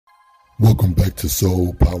Welcome back to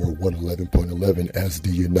Soul Power 111.11 as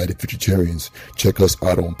the United Futuritarians. Check us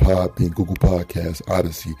out on Podbean, Google Podcasts,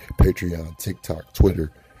 Odyssey, Patreon, TikTok,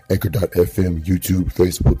 Twitter, Anchor.fm, YouTube,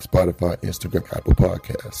 Facebook, Spotify, Instagram, Apple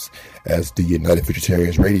Podcasts as the United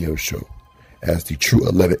Futuritarians radio show, as the true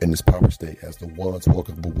 11 in this power state, as the ones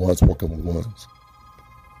walking with ones walking with ones.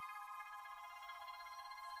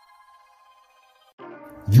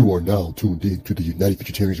 You are now tuned in to the United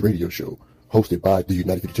Futuritarians radio show, hosted by the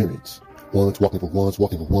United Futuritarians. Ones walking for ones,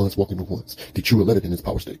 walking for ones, walking for ones. The true 11 in this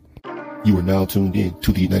power state. You are now tuned in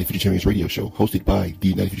to the United Futuritarians radio show, hosted by the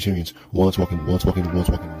United Futuritarians. Ones walking for ones, walking for ones,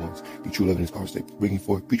 walking for ones. The true 11 in this power state. Bringing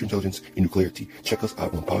forth future intelligence and new clarity. Check us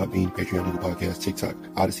out on Podbean, Patreon, Google Podcasts, TikTok,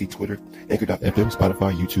 Odyssey, Twitter, Anchor.fm,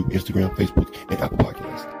 Spotify, YouTube, Instagram, Facebook, and Apple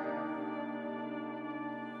Podcasts.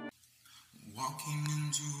 Walking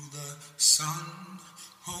into the sun.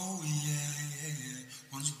 Oh yeah,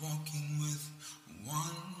 one's walking with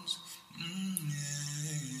ones,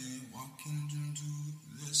 yeah, walking into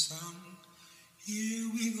the sun. Here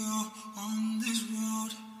we go on this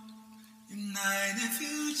road, United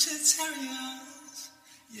Futuritarians,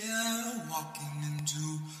 yeah, walking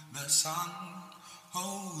into the sun.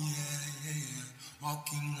 Oh yeah, yeah,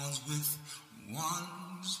 walking ones with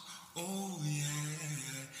ones. Oh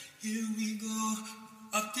yeah, here we go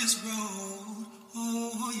up this road.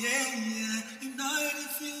 Oh yeah, yeah, United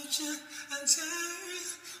Futuritarians.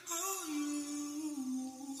 Oh, you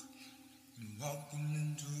walking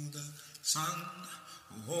into the sun.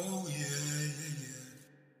 Oh yeah, yeah, yeah.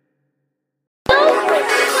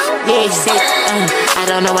 Yeah, she said, I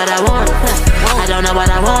don't know what I want. I don't know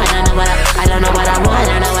what I want. I don't know what I don't know what I want.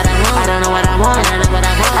 I don't know what I want. I don't know what I want. I don't know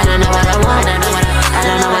what I want. I don't know what I want. I don't know what I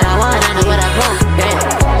don't know what I want. I don't know what I want.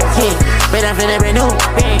 Yeah, but I'm feeling brand new.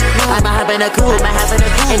 I might hop in a coupe.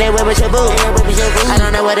 And then where was your boo? I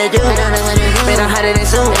don't know what to do. But I'm hotter than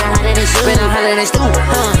Sue. But I'm hotter than Stu.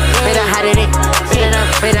 But I'm hotter than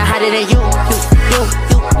but I'm hotter than you.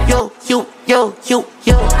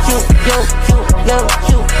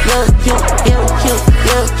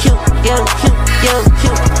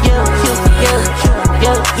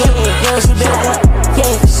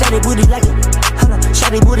 Shawty booty like a,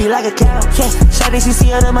 shawty booty like a cow. Yeah, shawty she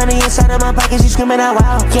see all the money inside of my pocket, she screaming out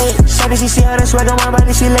wow. Yeah, shawty she see all the swag on my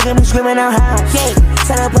body, she look at me screaming out how. Yeah,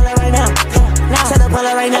 tell her pull it right now. Tell her pull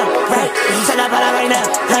it right now. Right, tell her pull it right now.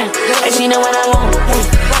 Right, and she know what I want.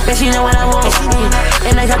 And she know what I want.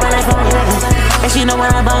 And I jump on that phone. And she know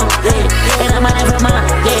what I want. Yeah, and I'm on it for mine.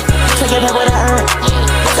 Yeah, take it up with her.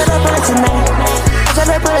 I tell her pull it tonight. I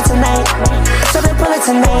tell her pull it tonight. I tell her pull it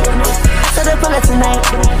tonight. I tell her pull it tonight.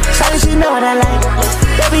 Shawty, she know what I like.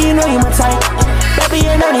 Baby, you know you my type. Baby,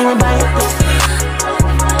 you don't even bite.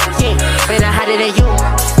 Yeah, but I'm hotter than you.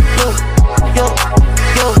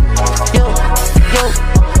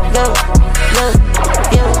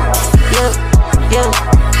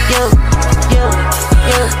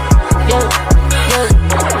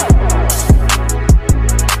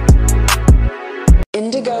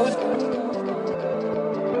 Indigo.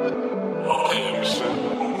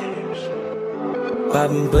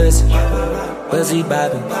 Bobbin' pussy, pussy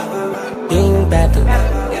bobbin', ding batter,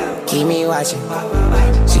 keep me watching.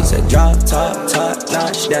 She said drop, top,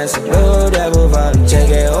 notch dancing, blue devil vibe, check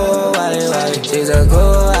it, oh, wally. She's a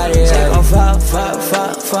cool wally, she gon' fall.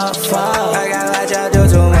 I gotta let y'all do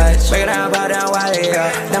too much. Break it down, bow down, wally,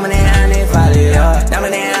 dominate on this valley,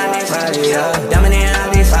 dominate on this valley, dominate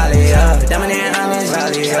on this valley, dominate on this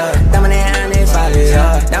valley, dominate on this valley,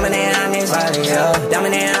 dominate on this valley,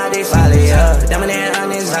 dominate on this valley, dominate on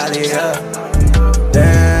this valley,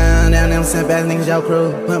 Damn, them sent back niggas, y'all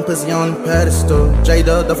crew. Putting pussy on the pedestal.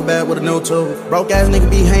 J-Dub, duffel bag with a new tool. Broke ass nigga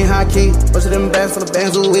be hang high key. Bunch of them bags full of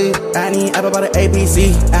bands, ooh wee. I need apple by the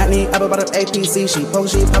APC. I need apple by the APC. She poke,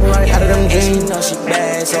 she pop right out of them jeans. And she know she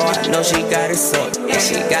bad, so I know she got it so. And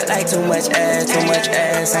she got like too much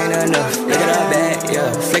ass ain't enough. Look at her back,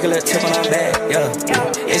 yeah. Flick a little tip on her back, yeah.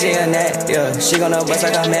 Is she a nat, yeah. She gonna bust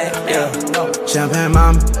like a mat, yeah. Champagne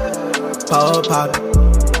mama, pop,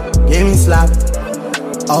 give me sloppy.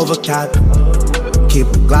 Overcap, keep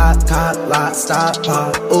a Glock, cop, lock, stop,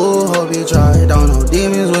 pop. Ooh, hope you try, don't know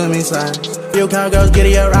demons with me, slide. Few cowgirls, get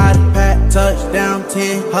it, ride, pat, touchdown,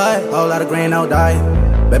 10, hut. Whole lot of green, no diet.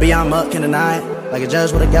 Baby, I'm up, can deny it. Like a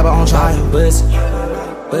judge with a gabba on trial.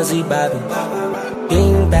 Pussy bobbin',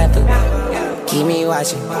 ding batter, keep me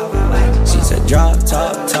watching. She said drop,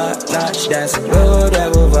 top, notch dancing, blue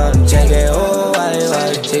devil vibe, check it, oh,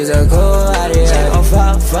 wally. She's a cool wally, she gon'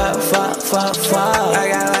 fall. I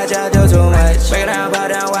gotta let y'all do too much. Break it down, bow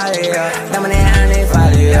down, wally, dominate on this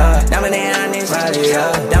valley, dominate on this valley,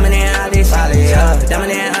 dominate on this valley,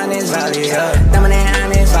 dominate on this valley, dominate on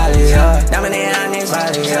this valley,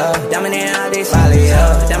 Dominant on this valley,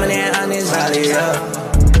 dominant on this valley,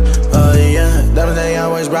 yeah, diamonds they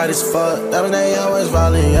always bright as fuck. Diamonds they always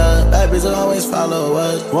volley up. Bad bitches always follow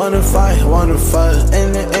us. Wanna fight, wanna fuck.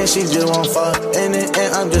 In the end, she just won't fuck. In the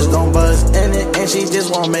end, I'm just gon' bust. In the end, she just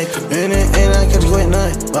won't make it. In the end, I can't quit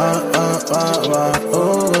nothing.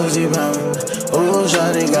 Ooh, she poundin'. Ooh,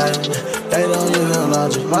 shawty got it. They don't use no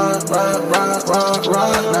logic. Rock.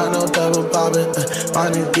 Not no double poppin'.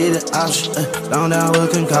 Money get an option. Down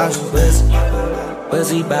with concussion.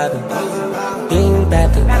 Pussy bobbin', bing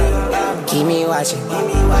bappin', keep me watching.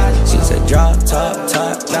 She's a drop top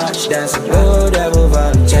notch dancer. Oh, devil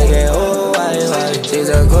vibe, check it, oh, wally. She's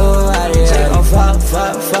a cool wally. She gon' fall.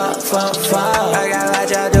 I got what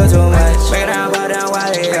y'all do too much. Break it down, bow down,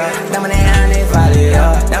 wally. Dominant on this valley,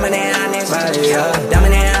 dominant on this valley,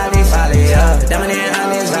 dominant on this valley, dominant on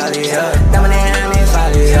this valley, dominant on this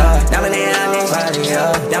valley, dominant on this valley,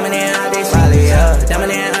 dominant on this valley,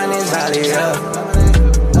 dominant on this valley,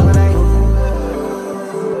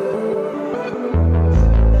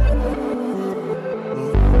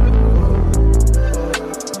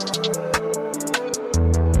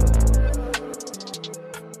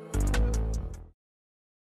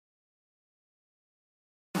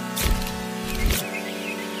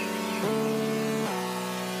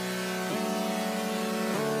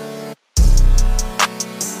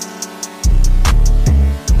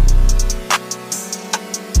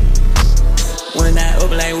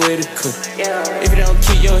 if you don't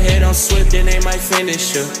keep your head on swift, then they might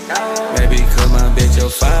finish you. Maybe cause my bitch your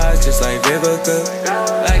fire, just like Vivica.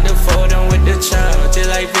 Like the photo with the child, just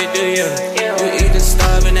like Victor, yeah. You either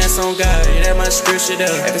starve and that's on God, yeah, that my scripture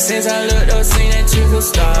though. Ever since I looked up, seen that triple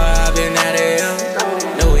star, I've been out of here.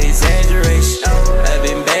 No exaggeration, I've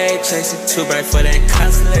been bag chasing, too bright for that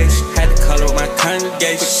constellation. Had to call up my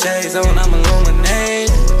congregation. Shades on, I'm illuminated.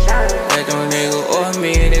 That don't nigga or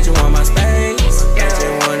me, that you want my space.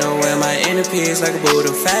 My inner piece like a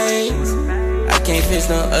Buddha face. I can't fix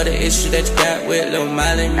no other issue that you got with Lil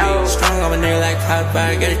Miley and me. Strong on my nigga like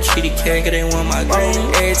Popeye, got a kitty cat, cause they want my green.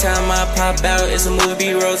 Every time I pop out, it's a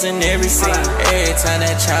movie rose in every scene. Every time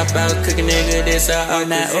that chop out, cook a nigga, this all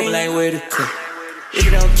night over like with a cook. If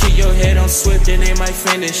you don't keep your head on swift, then they might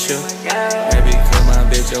finish you. Maybe cause my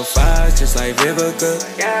bitch your fire, just like Vivica.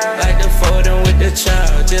 Like the photo with the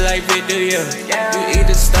child, just like Victor, yeah. You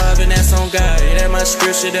either starve and that's on God, yeah, that my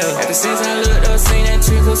scripture though. Ever since I looked up, seen that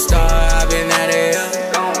triple star, I've been out of here.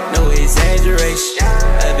 No exaggeration,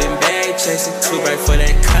 I've been bag chasing, too bright for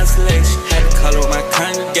that constellation. Had to call up my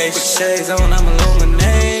congregation. With shades on, I'm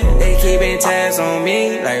illuminated. They keeping tabs on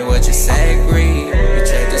me, like what you say, agree. You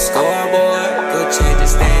check the scoreboard, go change the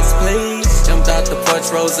stats, please. Jumped out the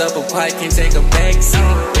porch, rose up a pipe, can't take a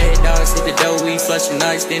backseat. Red dogs hit the door, we flushing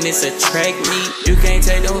nights, then it's a track meet. You can't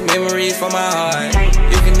take those memories from my heart.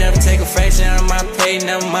 You can never take a fraction out of my pay,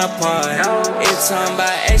 never my part. It's talking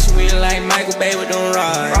about action, we like Michael Bay with them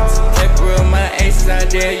rods. Paper real, my aces, I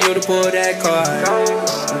dare you to pull that card.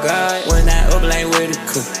 God, when I up like with a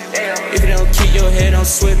cook. If you don't keep your head on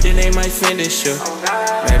swift, then they might finish you.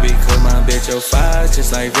 Maybe cause my bitch your fire,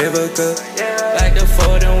 just like Vivica. Like the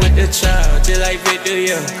photo with the child, just like Victor,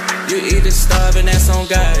 yeah. You either starve and that's on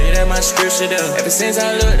God, yeah, that my scripture though. Ever since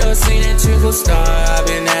I looked up, seen that triple star, I've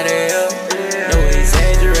been out of here. No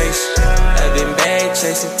exaggeration, I've been bag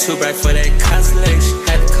chasing, too bright for that constellation.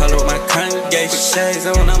 Had to call up my congregation. With shades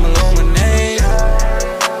on, I'm illuminated.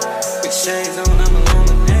 With shades on, I'm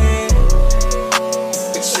illuminated.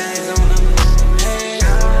 With shades on, I'm illuminated.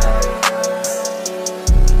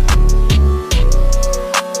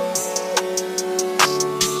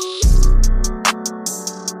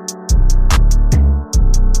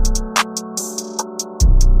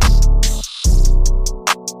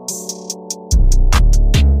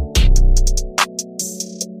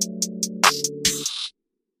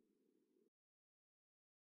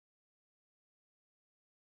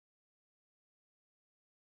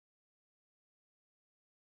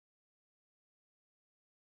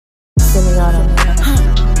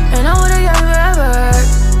 And I wanna get me forever.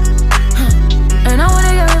 And I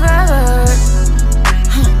wanna get me forever.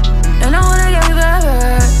 And I wanna get me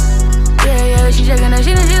forever. Yeah, she checking that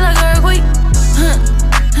shit and she like a earthquake.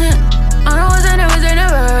 I know what's in never say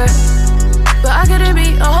never. But I couldn't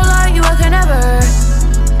be a whole lot, you I could never.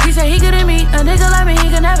 He said he couldn't meet a nigga like me, he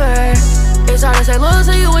could never. It's hard to say loyal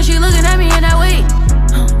to you when she looking at me in that way.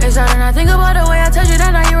 It's hard to not think about the way I touch you,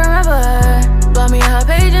 that night you remember. Bought me on her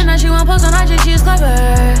page and now she won't post on IG, she's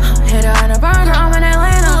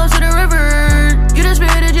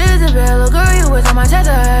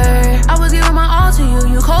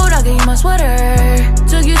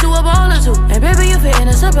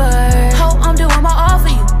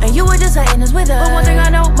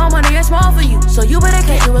So you better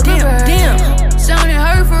catch you a good ride. Damn, sounding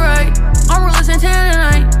hurt for right. I'm rolling Santana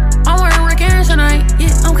tonight. I'm wearing Rick Aaron tonight.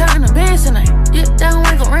 Yeah, I'm counting the bands tonight. Yeah, that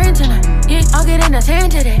one gon' rain tonight. Yeah, I'll get in the tan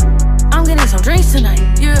today. I'm getting some drinks tonight.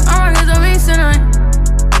 Yeah, I'm rockin' some beats tonight.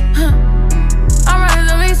 I'm rockin'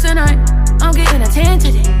 some beats tonight. I'm getting a tan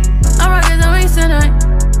today. I'm rockin' some beats tonight.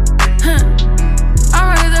 I'm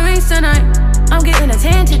rockin' some beats tonight. I'm getting a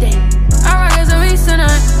tan today. I'm rockin' some beats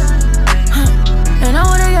tonight. And I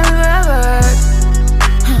wanna get me forever.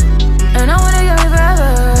 And I wanna get me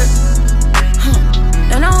forever.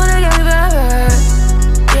 And I wanna get me forever.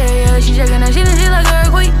 Yeah, yeah, she checking that shit and she like a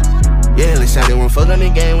earthquake. Yeah, let's shout it one fuck on the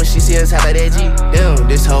game when she see us hop at that G. Yeah,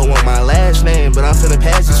 this hoe want my last name, but I'm finna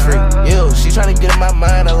pass this free. Yeah, she tryna get in my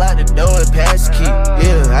mind, I lock the door and pass the key.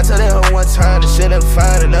 Yeah, I told that hoe one time, the shit ain't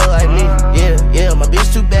fine enough like me. Yeah, my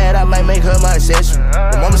bitch too bad, I might make her my accessory.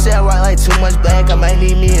 My mama said I rock like too much black, I might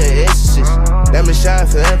need me an exorcist. Let me shine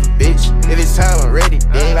forever, bitch. If it's time, I'm ready.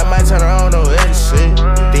 Then I might turn her on no other shit.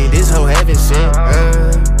 Think this hoe heaven sent.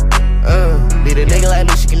 Need a nigga like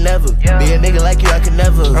me, she can never. Be a nigga like you, I can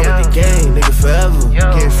never. I'm with the game, nigga forever.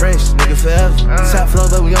 Getting fresh, nigga forever. Top floor,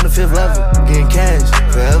 but we on the 5th level. Getting cash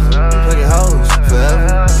forever. Plugging hoes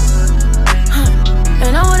forever.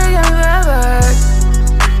 And I wanna get me forever.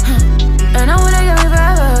 And I wanna get me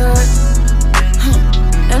forever.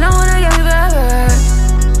 And I wanna get me forever.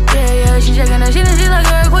 Yeah, yeah, she checking that shit and she like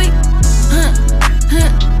a earthquake.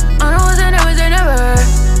 I know it's never.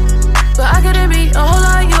 But I couldn't be a whole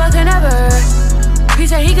lot of you, I could never. He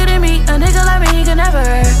said he couldn't meet a nigga like me, he could never.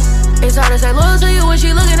 It's hard to say loyal to you when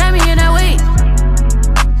she looking at me in that way.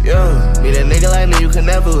 Yo, be that nigga like me, you can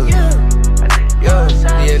never. Yo,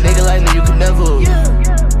 be a nigga like me, you can never.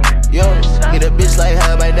 Yo, need a bitch like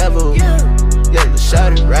her, I might never. Yeah, let's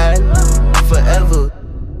shout it, right? Forever.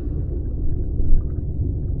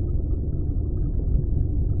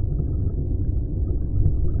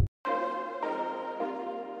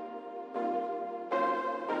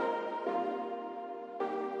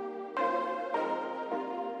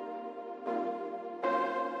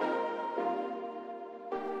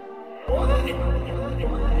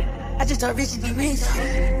 I just start reaching the rings.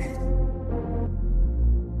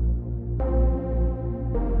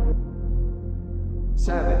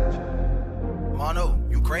 Savage. Mono,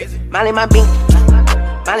 you crazy? Molly my bean,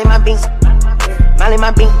 Molly my beans, Molly my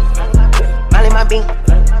bean, Molly my bean,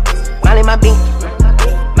 Molly my bean,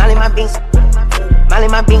 Molly my beans, Molly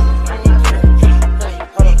my bean.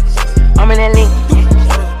 I'm in that link,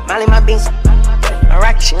 Molly my beans, I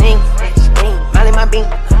rock the shit, Molly my bean,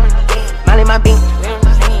 Molly my bean,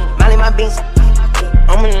 Molly my beans.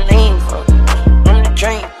 I'm in the lane, on the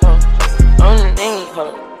train, on the lane,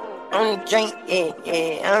 on the drink,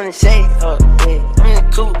 yeah, I'm the shade, yeah, I'm the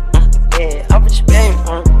coupe, yeah, I put your baby,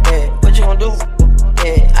 yeah, what you gon' do,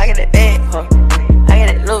 yeah, I got that bag, I got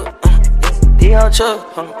that look, D.O. truck,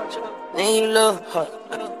 then you look,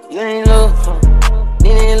 you ain't look,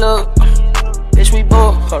 then you look, bitch we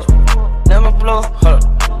both, never blow,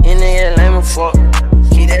 in the air, lame fuck,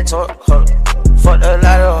 keep that talk, fuck a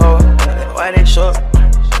lot of hoes, why they short,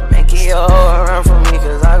 man, keep your hoe around from me,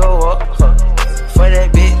 cause I go up, for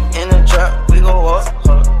that bitch in the truck, we go walk,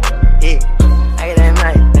 yeah, I get that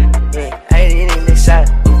mic, yeah, I get it in this side,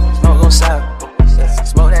 smoke on side, yeah,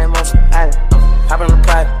 smoke that motherfucker island, hop on the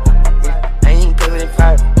private, yeah, I ain't pay with it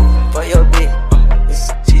private, for your bitch,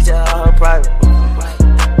 yeah, she just all her private,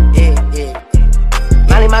 yeah,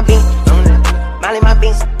 Molly my bean, Molly my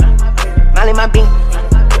beans, Molly my bean,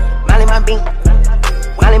 Molly my bean,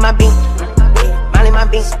 Molly my bean, Molly my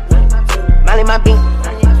beans, Molly my bean.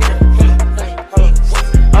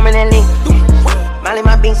 I'm in that link, Molly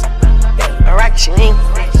my beans, I rock the shit,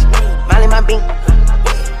 Molly my bean,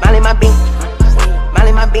 Molly my bean,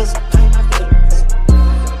 Molly my beans.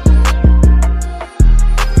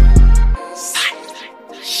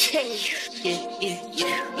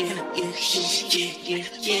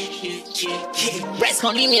 Rats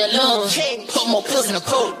gon' leave me alone. Put more pills in the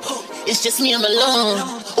coat. It's just me, I'm alone.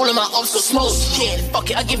 All of my arms go smoke. Yeah, fuck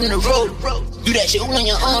it, I give him the road. Do that shit all on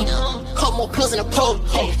your own. Put more pills in the coat.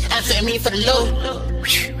 Amphetamine for the low.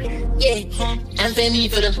 Yeah, amphetamine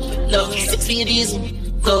for the low. 6 feet of diesel.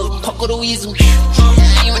 Go, pop go the weasel. I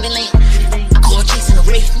ain't running late. I call chasing the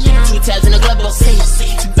race. 2 tabs in the glove box.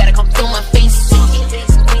 Too bad I come through my face.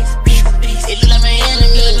 It look like my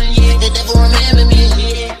enemy. The devil remember me.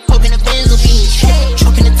 Hoping the fans will be.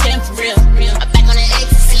 Choking the 10 for real. I'm back on the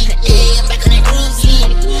ecstasy. Yeah, I'm back on that groove.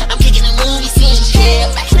 I'm kicking the movie scene. Yeah,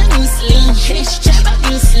 I'm back in the new Celine. She chat about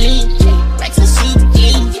new Celine. Back to the super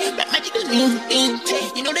clean. Rap magic is new thing.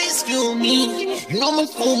 You know they screw me. You know I'm a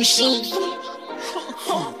fool machine.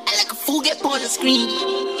 I like a fool get on the screen.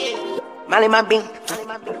 Molly my bean,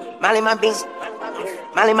 Molly my bean,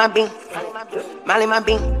 Molly my bean, Molly my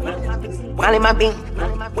bean, Molly my bean,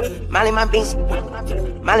 Molly my bean,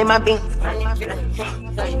 Molly my bean.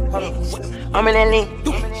 I'm in that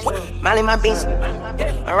lean, Molly my bean,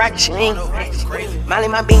 a rocket she lean, Molly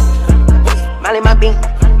my bean, Molly my bean,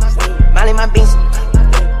 Molly my bean,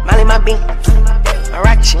 Molly my bean, a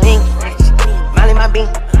rocket she lean, Molly my bean,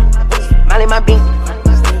 Molly my bean,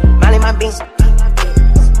 Molly my bean.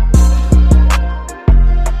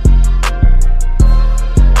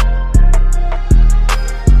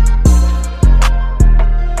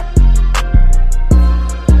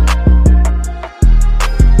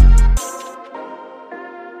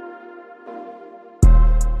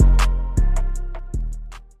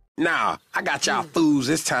 Nah, I got y'all fools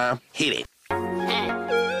this time. Hit it.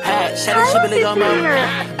 Hey, shut that shit, really go move.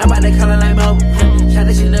 I'm about to call it like mobile. Shut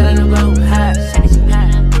that shit, let them go. Hey,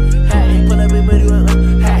 pull up and booty go.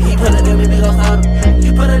 Hey, he pull up that baby go photo.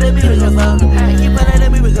 You pull up that baby go photo. Hey, he pull up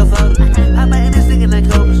that baby go photo. I'm biting this nigga like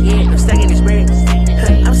cobras. I'm stacking this bread.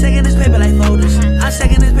 I'm stacking this paper like folders. I'm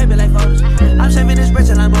stacking this paper like folders. I'm saving this bread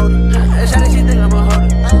till I'm older. Shut that shit, think I'm a holder.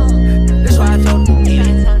 This why I told him.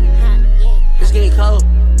 It's getting cold.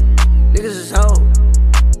 Niggas is old.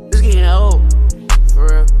 This getting old. For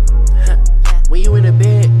real. When you in the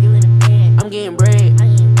bed, I'm getting bread.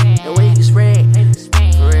 The way you can spread.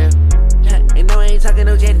 For real. And no, I ain't talking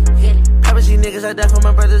no jetty. Promise you niggas I die for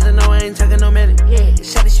my brothers, and no, I ain't talking no melody.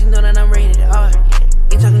 Shot that she know that I'm rated R.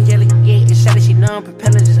 Ain't talking jelly. And shot that she know I'm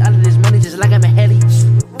propelling just out of this money, just like I'm a heli.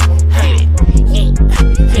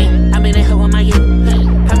 I'm in the hell with my youth.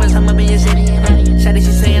 How much I'm up in your city? Shot that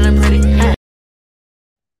she saying I'm pretty.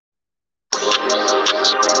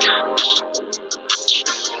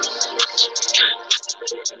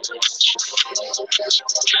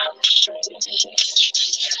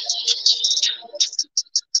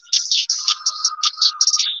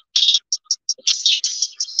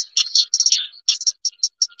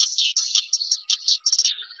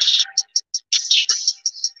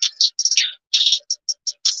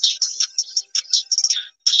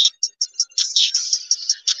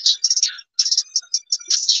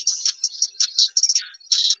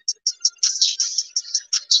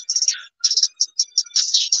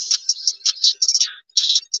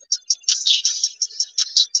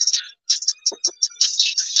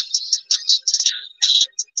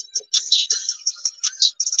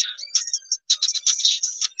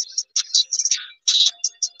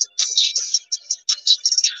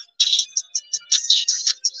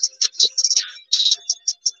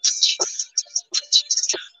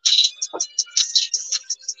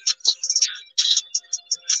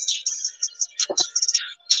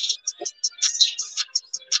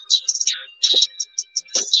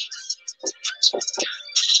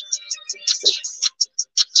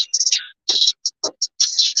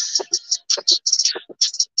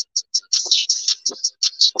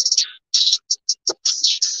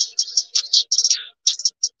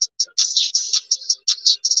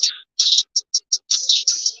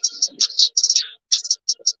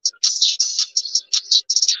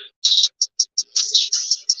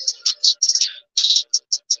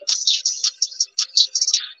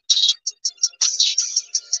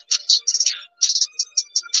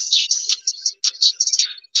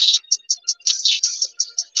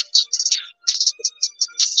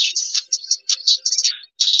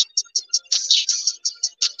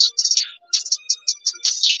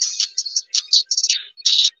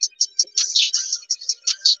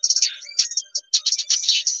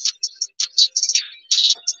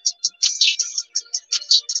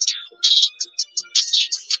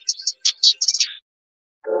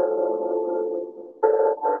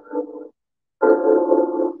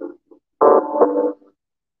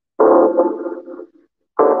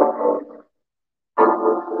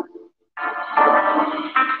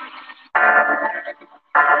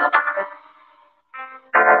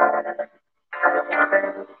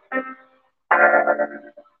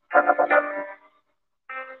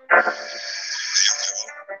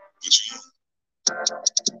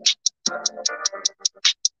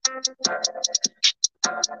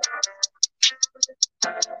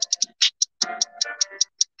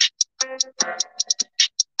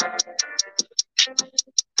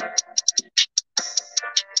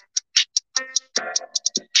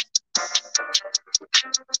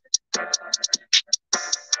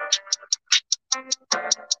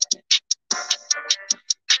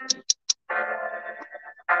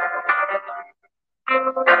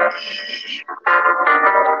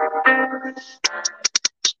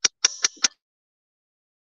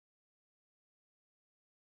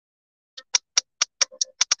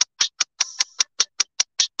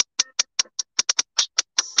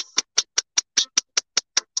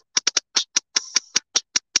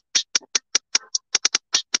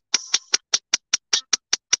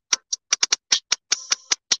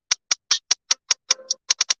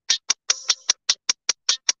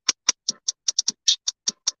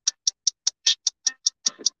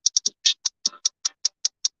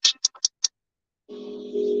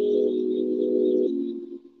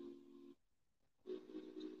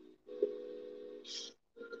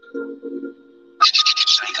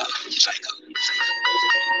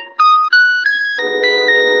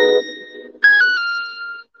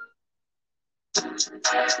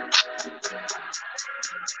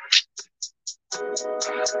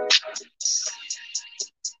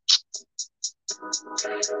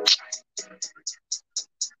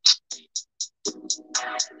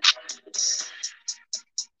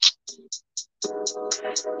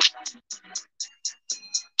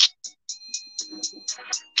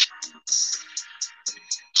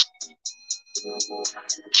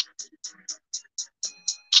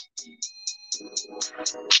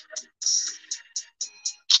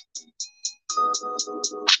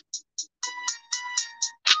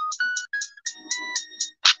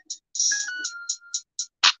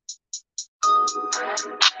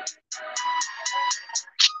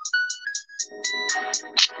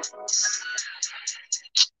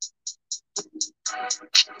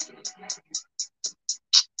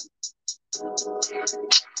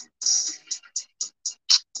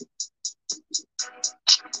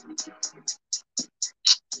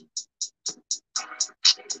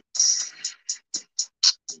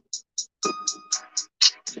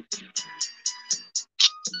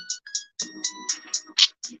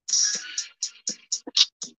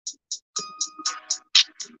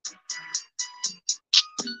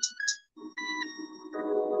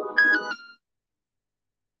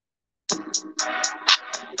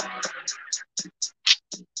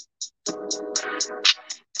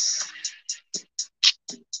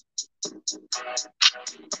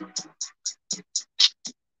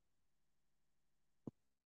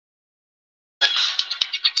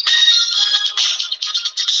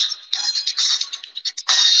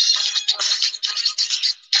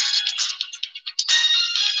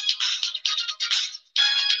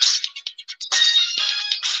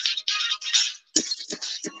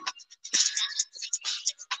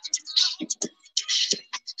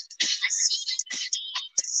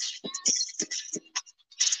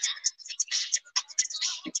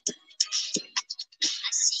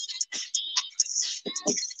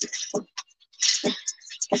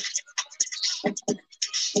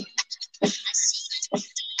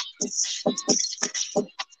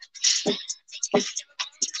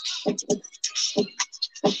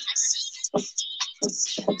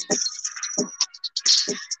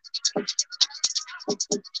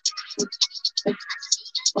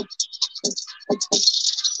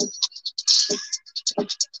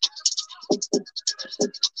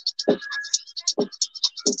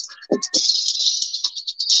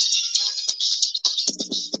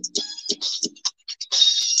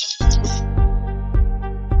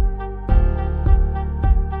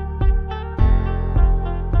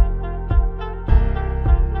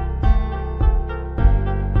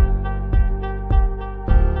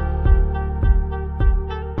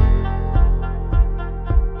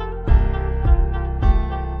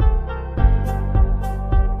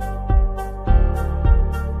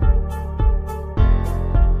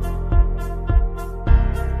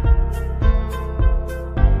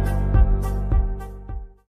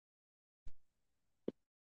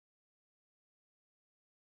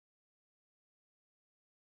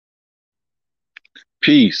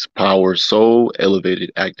 Peace, power, soul,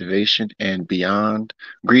 elevated activation, and beyond.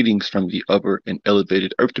 Greetings from the upper and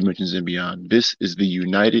elevated earth dimensions and beyond. This is the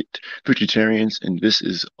United Futuritarians, and this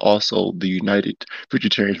is also the United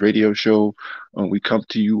Futuritarians radio show. We come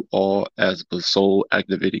to you all as the Soul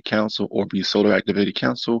Activated Council or the Solar Activated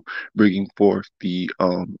Council, bringing forth the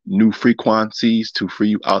new frequencies to free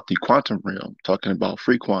you out the quantum realm. Talking about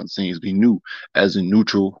frequencies, we knew as a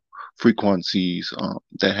neutral frequencies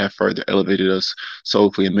that have further elevated us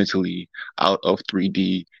soulfully and mentally out of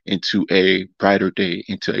 3D into a brighter day,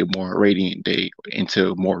 into a more radiant day,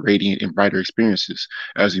 into more radiant and brighter experiences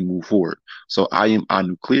as we move forward. So I am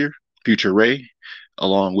Anu Clear, Future Ray,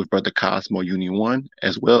 along with Brother Cosmo Union 1,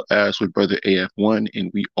 as well as with Brother AF1, and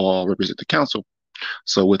we all represent the council.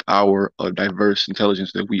 So with our diverse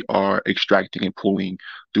intelligence that we are extracting and pulling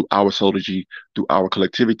through our soulology, through our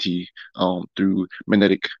collectivity, through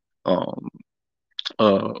magnetic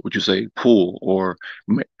would you say pull or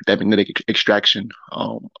that magnetic extraction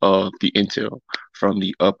of the intel from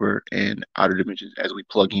the upper and outer dimensions as we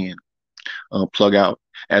plug in, plug out,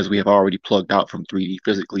 as we have already plugged out from 3D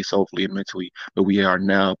physically, soulfully, and mentally, but we are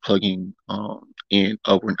now plugging in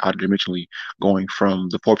upward and outer dimensionally, going from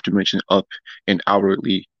the fourth dimension up and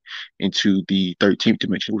outwardly into the 13th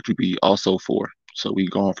dimension, which would be also 4. So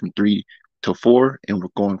we've gone from 3 to 4, and we're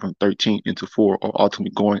going from 13 into 4, or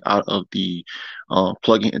ultimately going out of the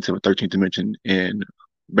plugging into the 13th dimension and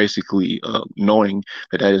basically knowing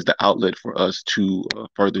that that is the outlet for us to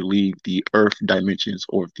further leave the earth dimensions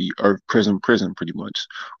or the earth prison pretty much.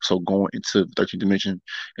 So going into the 13th dimension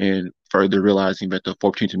and further realizing that the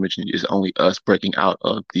 14th dimension is only us breaking out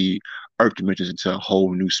of the earth dimensions into a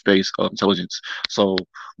whole new space of intelligence. So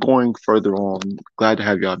going further on, glad to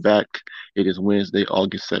have y'all back. It is Wednesday,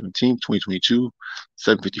 August 17th, 2022,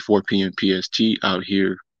 7:54 p.m. PST out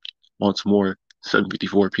here once more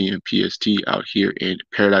 7:54 p.m. PST out here in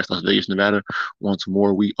Paradise, Las Vegas, Nevada. Once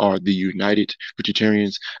more, we are the United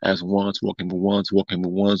Vegetarians as ones, walking with ones, walking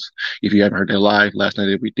with ones. If you haven't heard that live last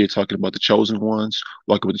night, we did talking about the chosen ones,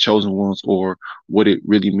 walking with the chosen ones, or what it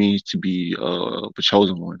really means to be a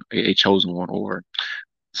chosen one, a chosen one, or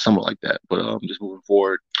somewhat like that. But just moving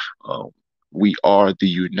forward, um, we are the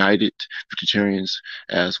United Vegetarians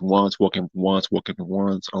as ones, walking for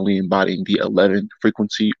ones, only embodying the 11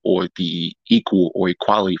 frequency or the equal or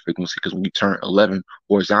equality frequency. Because when you turn 11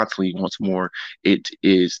 horizontally, once more, it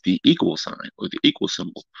is the equal sign or the equal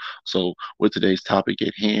symbol. So, with today's topic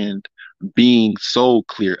at hand, being so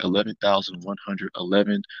clear,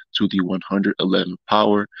 11,111 to the 111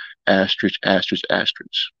 power, asterisk, asterisk,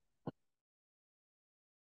 asterisk.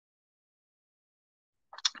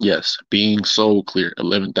 Yes, being so clear,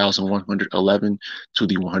 11,111 to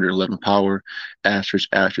the 111 power, asterisk,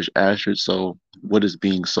 asterisk, asterisk. So what is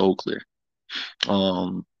being so clear?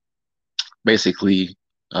 Basically,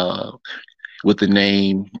 with the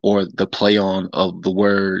name or the play on of the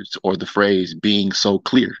words or the phrase being so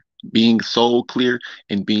clear and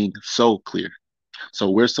being so clear.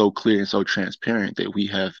 So we're so clear and so transparent that we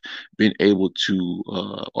have been able to,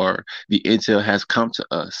 or the intel has come to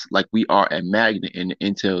us like we are a magnet, and the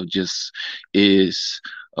intel just is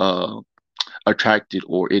attracted,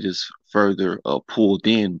 or it is further pulled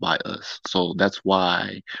in by us. So that's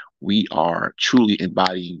why we are truly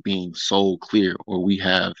embodying being soul clear, or we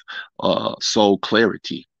have soul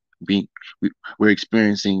clarity. We're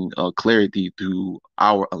experiencing clarity through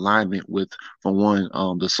our alignment with, for one,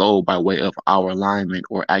 the soul by way of our alignment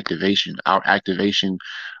or activation, our activational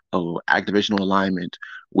alignment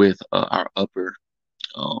with our upper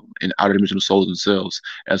and outer dimensional souls themselves,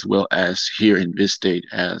 as well as here in this state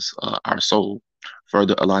as our soul,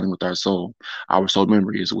 further aligning with our soul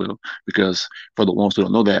memory as well. Because for the ones who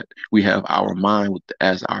don't know that, we have our mind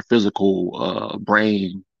as our physical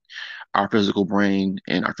brain. Our physical brain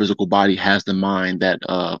and our physical body has the mind that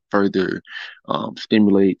further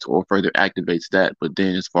stimulates or further activates that. But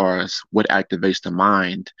then, as far as what activates the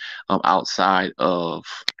mind outside of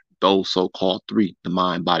those so-called three, the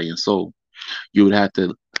mind, body, and soul, you would have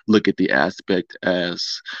to look at the aspect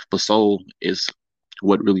as the soul is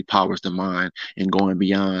what really powers the mind, and going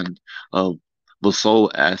beyond the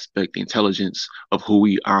soul aspect, the intelligence of who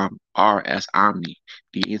we are as Omni,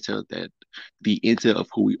 the intel of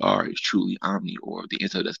who we are is truly Omni, or the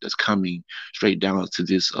intel that's coming straight down to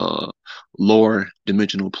this lower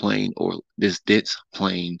dimensional plane, or this dense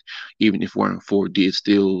plane. Even if we're in 4D, it's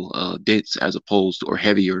still dense as opposed to, or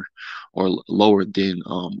heavier or lower than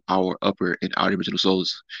our upper and outer dimensional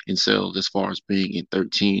souls and cells, as far as being in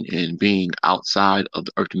 13 and being outside of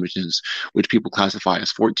the earth dimensions, which people classify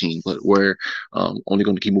as 14. But we're only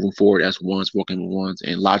going to keep moving forward as ones, walking with ones,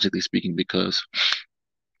 and logically speaking, because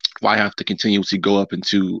why have to continuously go up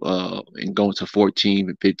into and go into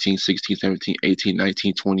 14, 15, 16, 17, 18,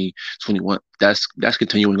 19, 20, 21? That's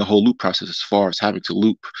continuing the whole loop process, as far as having to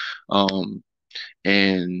loop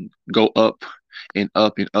and go up and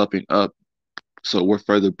up and up and up. So we're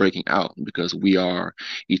further breaking out because we are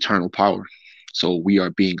eternal power. So we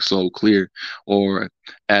are being so clear, or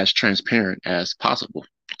as transparent as possible.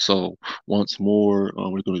 So once more,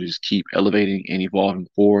 we're going to just keep elevating and evolving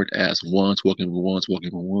forward as ones, walking with ones,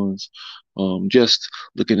 walking with ones. Just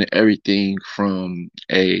looking at everything from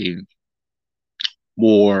a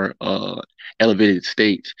more elevated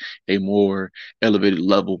state, a more elevated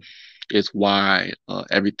level, is why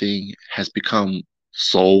everything has become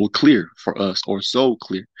so clear for us, or so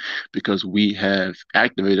clear, because we have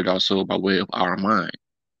activated our soul by way of our mind.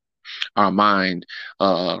 Our mind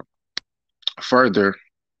further,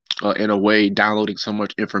 in a way, downloading so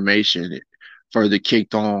much information, it further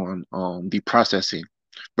kicked on the processing,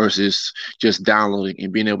 versus just downloading.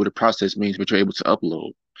 And being able to process means what you're able to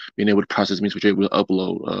upload. Being able to process means what you're able to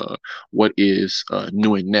upload what is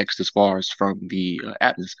new and next, as far as from the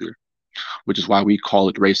atmosphere, which is why we call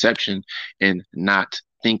it reception and not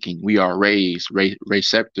thinking. We are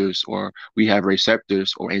receptors, or we have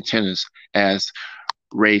receptors or antennas as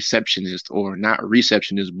receptionist, or not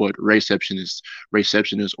receptionist, but receptionist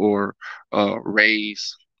or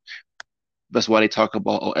raise. That's why they talk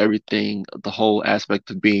about everything, the whole aspect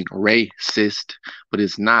of being racist, but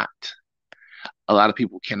it's not. A lot of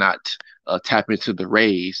people cannot tap into the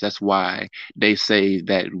rays. That's why they say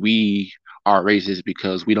that we are racist,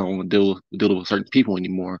 because we don't want to deal with certain people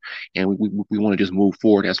anymore, and we want to just move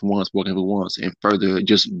forward as ones, walking with ones, and further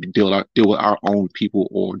just deal with our own people,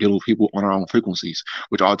 or deal with people on our own frequencies,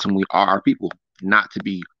 which ultimately are our people. Not to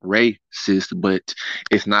be racist, but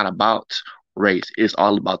it's not about race. It's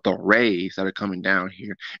all about the rays that are coming down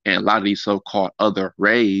here. And a lot of these so-called other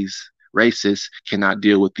races cannot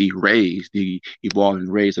deal with the rays, the evolving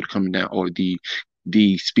rays that are coming down, or the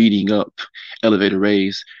speeding up elevated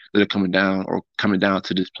rays that are coming down or coming down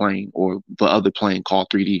to this plane or the other plane called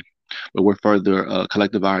 3D. But we're further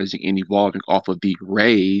collectivizing and evolving off of the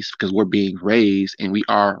rays because we're being raised and we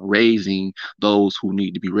are raising those who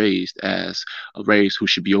need to be raised as raised who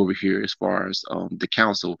should be over here as far as the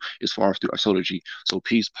council, as far as through our solargy. So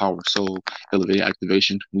peace, power, soul, elevated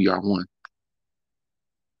activation. We are one.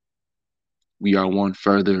 We are one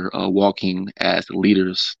further walking as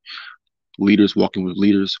leaders walking with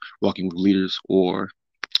leaders, or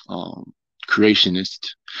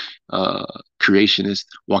creationist,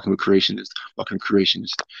 walking with creationists.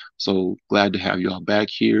 So glad to have y'all back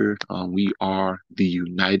here. We are the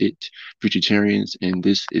United Futuritarians, and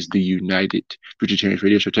this is the United Futuritarians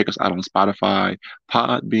Radio Show. Check us out on Spotify,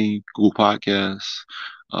 Podbean, Google Podcasts,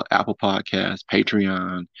 Apple Podcasts,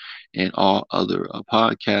 Patreon, and all other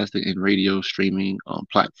podcasting and radio streaming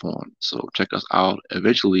platforms. So check us out.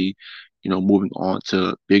 Eventually, moving on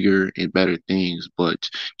to bigger and better things, but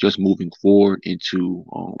just moving forward into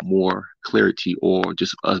more clarity, or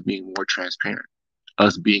just us being more transparent,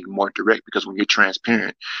 us being more direct, because when you're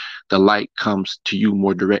transparent, the light comes to you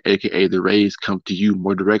more direct, aka the rays come to you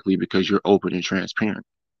more directly because you're open and transparent.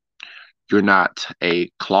 You're not a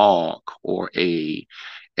clog or a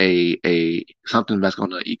something that's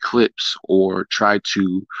going to eclipse or try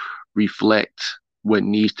to reflect what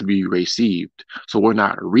needs to be received. So we're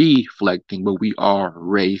not reflecting, but we are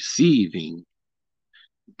receiving.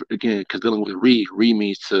 Again, because dealing with re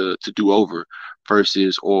means to do over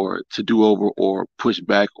versus or to do over or push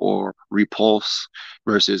back or repulse,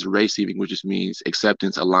 versus receiving, which just means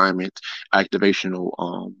acceptance, alignment, activational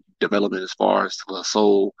development as far as the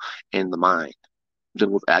soul and the mind.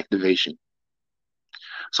 Dealing with activation.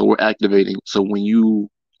 So we're activating. So when you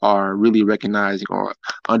are really recognizing or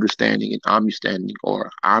understanding and omni-standing or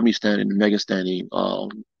omni-standing and mega-standing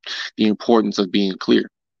the importance of being clear.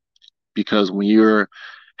 Because when you're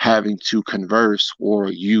having to converse or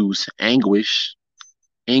use anguish,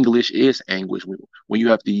 English is anguish. When you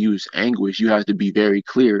have to use anguish, you have to be very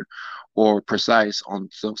clear or precise on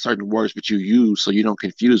some certain words that you use so you don't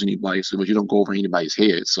confuse anybody, so that you don't go over anybody's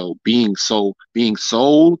head. So being soul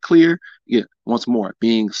clear, once more,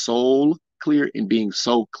 being soul clear and being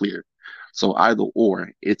so clear. So either or,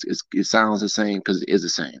 it sounds the same because it is the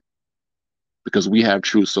same. Because we have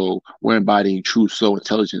true soul, we're embodying true soul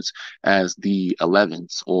intelligence as the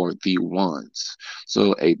 11s or the ones.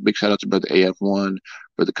 So a big shout out to Brother AF1,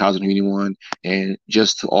 Brother Cosmic Unity 1, and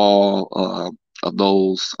just to all of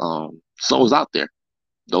those souls out there.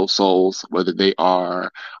 Those souls, whether they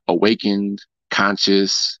are awakened,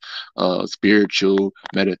 conscious, spiritual,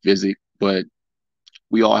 metaphysic, but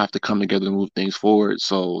we all have to come together and move things forward.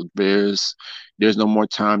 So there's no more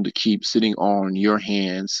time to keep sitting on your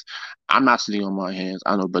hands. I'm not sitting on my hands.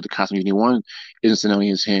 I know Brother Cosmic Unity 1 isn't sitting on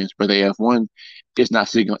his hands. Brother AF1 is not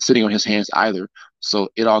sitting on his hands either. So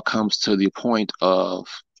it all comes to the point of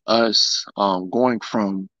us going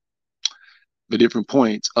from the different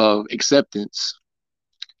points of acceptance,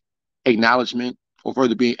 acknowledgement, or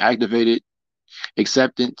further being activated,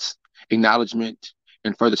 acceptance, acknowledgement,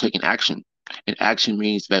 and further taking action. And action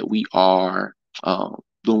means that we are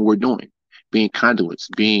doing what we're doing, being conduits,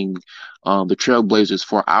 being the trailblazers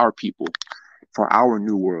for our people, for our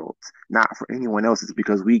new world, not for anyone else's,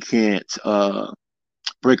 because we can't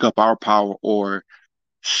break up our power or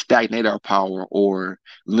stagnate our power or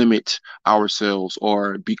limit ourselves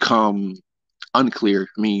or become unclear,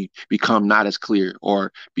 become not as clear,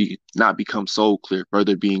 or not become so clear,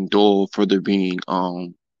 further being dull, further being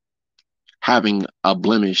having a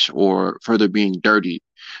blemish, or further being dirty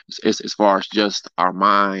as far as just our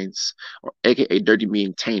minds, or aka dirty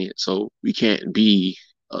being tainted. So we can't be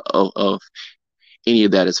of any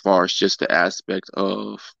of that as far as just the aspect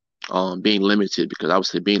of being limited, because I would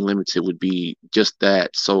say being limited would be just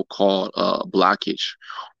that so-called blockage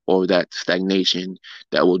or that stagnation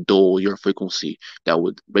that will dull your frequency, that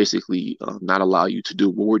would basically not allow you to do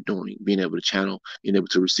what we're doing, being able to channel, being able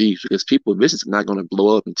to receive, because this is not going to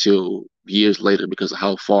blow up until years later because of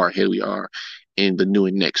how far ahead we are in the new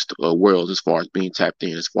and next worlds as far as being tapped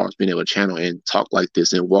in, as far as being able to channel and talk like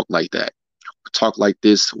this and walk like that. Talk like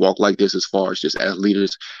this, walk like this, as far as just as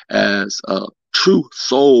leaders, as true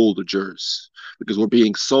soldiers, because we're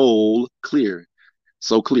being soul clear,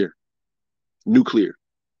 so clear, nuclear.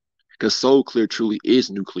 Because soul clear truly is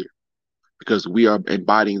nuclear, because we are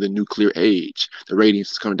embodying the nuclear age. The radiance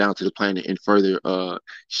is coming down to the planet and further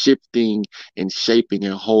shifting and shaping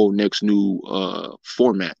a whole next new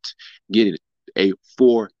format, get it, a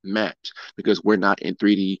 4 match, because we're not in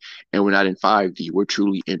 3D and we're not in 5D. We're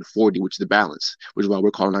truly in 4D, which is the balance, which is why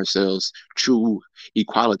we're calling ourselves true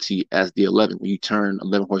equality as the 11. When you turn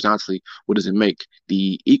 11 horizontally, what does it make?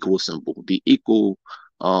 The equal symbol, the equal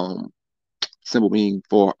symbol being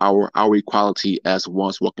for our equality as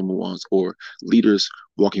ones walking with ones, or leaders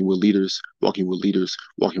walking with leaders, walking with leaders,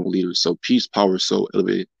 walking with leaders. So peace, power, soul,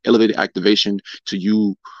 elevated activation to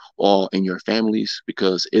you all and your families,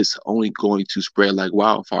 because it's only going to spread like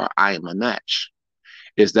wildfire. I am a match.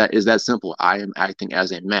 Is that simple? I am acting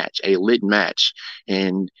as a match, a lit match,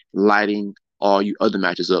 and lighting all you other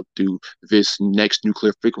matches up through this next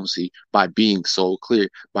nuclear frequency by being so clear,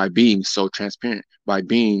 by being so transparent, by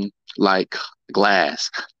being like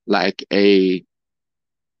glass, like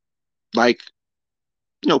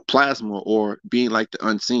plasma, or being like the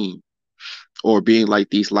unseen, or being like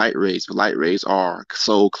these light rays. The light rays are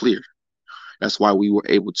so clear. That's why we were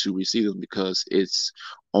able to receive them, because it's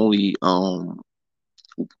only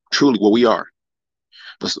truly what we are.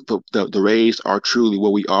 The rays are truly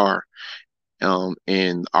what we are,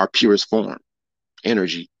 in our purest form.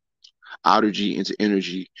 Energy, outergy into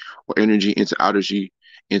energy, or energy into outergy,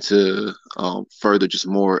 into further just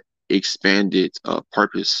more expanded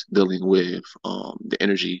purpose, dealing with the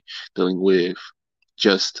energy, dealing with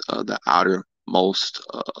just the outermost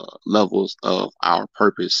levels of our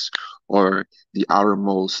purpose, or the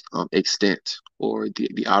outermost extent, or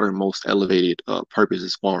the outermost elevated purpose,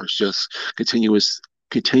 as far as just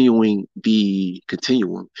continuing the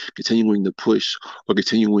continuum, continuing the push, or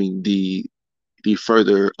continuing the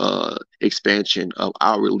further expansion of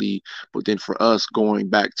outwardly, but then for us going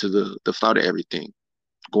back to the start of everything,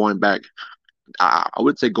 going back. I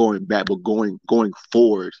would say going back, but going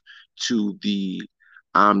forward to the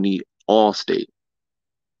Omni All state,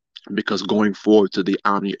 because going forward to the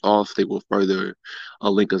Omni All state will further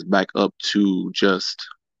link us back up to just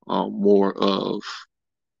more of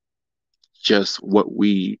just what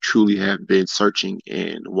we truly have been searching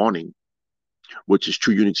and wanting, which is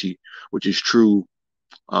true unity, which is true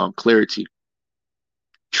clarity,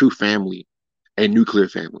 true family, and nuclear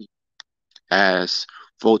family, as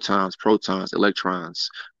photons, protons, electrons,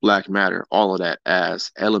 black matter, all of that,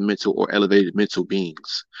 as elemental or elevated mental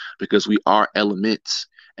beings, because we are elements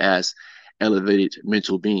as elevated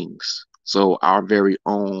mental beings. So our very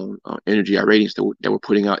own energy, our ratings that we're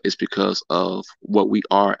putting out, is because of what we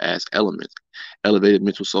are as elements, elevated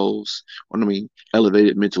mental souls,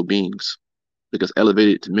 elevated mental beings, because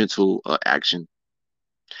elevated mental action,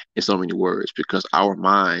 in so many words, because our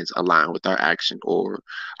minds align with our action, or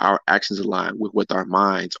our actions align with what our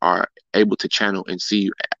minds are able to channel and see,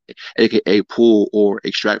 aka pull or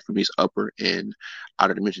extract from these upper and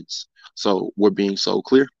outer dimensions. So we're being so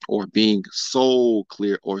clear, or being so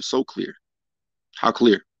clear, or so clear. How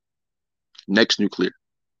clear? Next nuclear,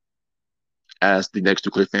 as the next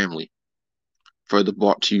nuclear family, further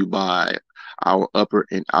brought to you by our upper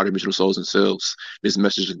and outer dimensional souls and selves. This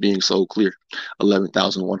message is being so clear.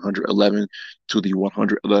 11,111 to the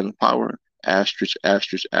 111 power, asterisk,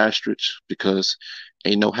 asterisk, asterisk, because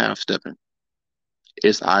ain't no half stepping.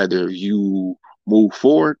 It's either you move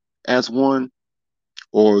forward as one,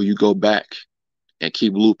 or you go back and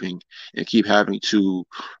keep looping and keep having to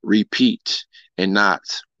repeat and not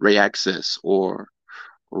re-access or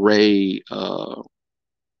revert.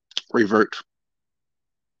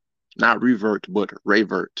 Not revert, but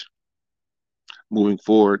revert, moving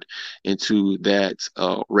forward into that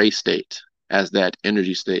ray state, as that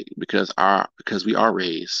energy state, because we are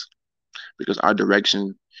rays, because our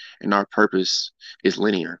direction and our purpose is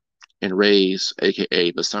linear, and rays,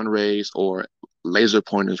 aka the sun rays, or laser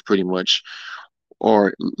pointers, pretty much,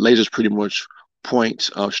 or lasers pretty much point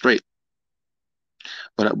straight,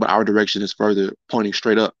 but our direction is further pointing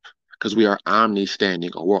straight up, because we are omni standing,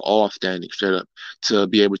 or we're all standing straight up, to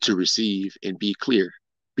be able to receive and be clear,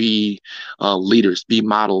 be leaders, be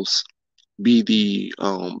models, be the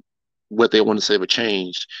what they want to say of a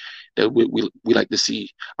change that we like to see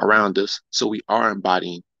around us. So we are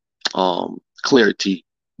embodying clarity,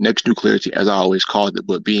 next new clarity, as I always called it,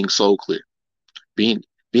 but being so clear, being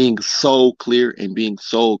so clear and being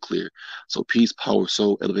so clear. So peace, power,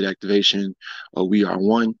 soul, elevate activation. We are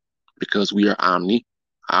one, because we are omni.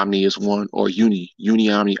 Omni is one, or uni,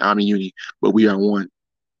 omni, uni, but we are one.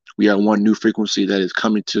 We are one new frequency that is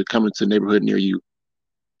coming to the neighborhood near you.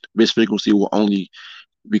 This frequency will only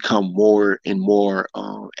become more and more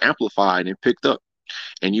amplified and picked up,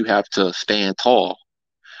 and you have to stand tall,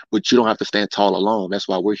 but you don't have to stand tall alone. That's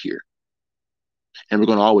why we're here, and we're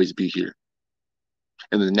going to always be here.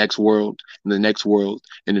 In the next world, in the next world,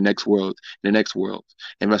 in the next world, in the next world,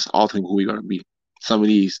 and that's ultimately who we're going to be. some of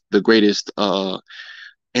the greatest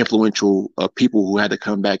influential people who had to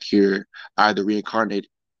come back here, either reincarnated.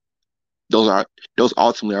 Those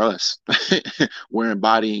ultimately are us. We're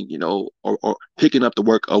embodying, or picking up the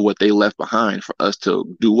work of what they left behind for us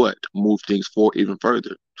to do what? Move things forward even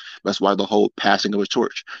further. That's why the whole passing of a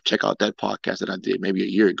torch. Check out that podcast that I did maybe a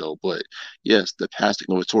year ago. But yes, the passing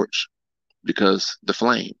of a torch, because the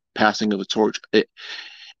flame, passing of a torch,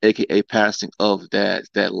 aka passing of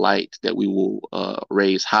that light that we will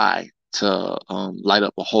raise high to light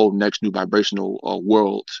up a whole next new vibrational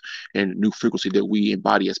world and new frequency that we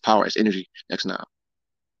embody as power, as energy next now.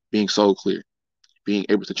 Being so clear, being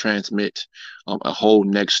able to transmit a whole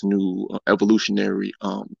next new evolutionary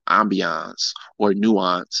ambiance or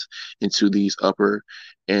nuance into these upper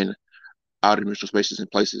and outer dimensional spaces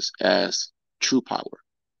and places as true power,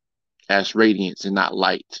 as radiance and not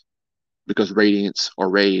light, because radiance or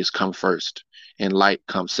rays come first and light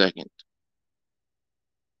comes second.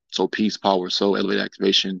 So peace, power, soul, elevated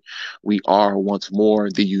activation. We are once more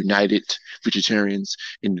the United Futuritarians,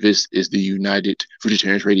 and this is the United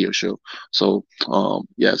Futuritarians Radio Show. So,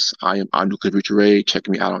 yes, I am Anuclear Future Ray. Check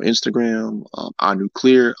me out on Instagram,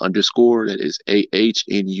 Anuclear _ that is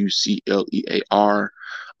AHNUCLEAR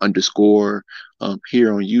 _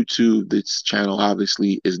 here on YouTube. This channel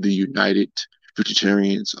obviously is the United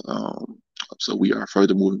Futuritarians. So we are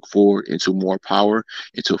further moving forward into more power,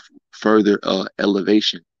 into further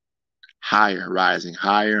elevation. Higher, rising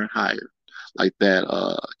higher and higher, like that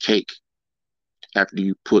cake after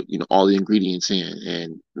you put all the ingredients in,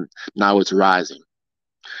 and now it's rising,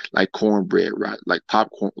 like cornbread, right? Like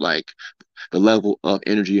popcorn, like the level of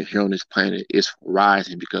energy here on this planet is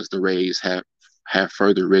rising because the rays have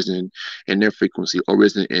further risen in their frequency, or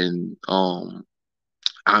risen in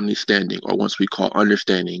omni-standing, or once we call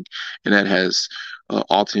understanding, and that has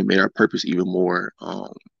ultimately made our purpose even more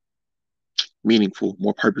meaningful,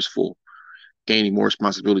 more purposeful, gaining more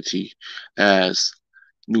responsibility as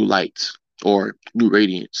new light or new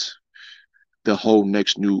radiance, the whole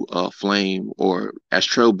next new flame, or as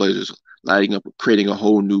trailblazers, lighting up, creating a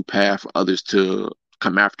whole new path for others to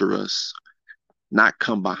come after us, not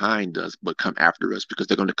come behind us, but come after us, because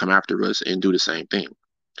they're going to come after us and do the same thing.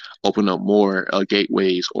 Open up more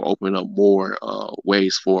gateways, or open up more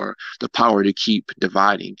ways for the power to keep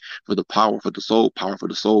dividing, for the power for the soul,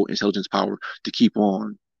 intelligence power to keep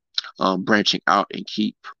on branching out and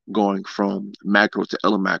keep going from macro to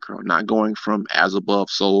elemacro, not going from as above,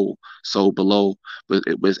 soul below, but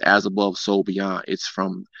it was as above, soul beyond. It's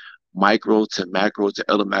from micro to macro to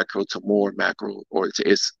elemacro to more macro, or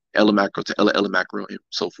it's elemacro to elemacro, and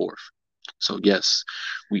so forth. So yes,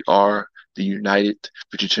 we are the United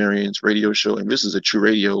Futuritarians Radio Show, and this is a true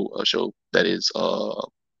radio show that is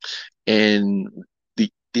in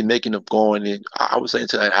the making of going in, I would say,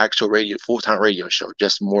 into an actual radio, full-time radio show,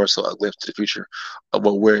 just more so a glimpse to the future of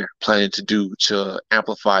what we're planning to do to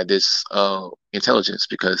amplify this intelligence,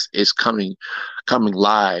 because it's coming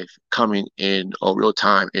live, coming in real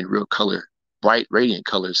time, in real color, bright, radiant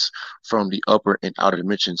colors from the upper and outer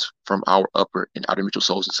dimensions, from our upper and outer dimensional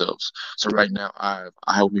souls themselves. So right now, I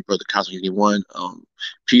have with me Brother Cosmic Unity One.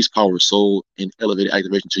 Peace, power, soul, and elevated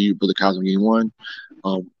activation to you, Brother Cosmic Unity One.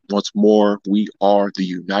 Once more, we are the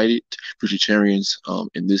United Futuritarians,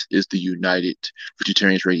 and this is the United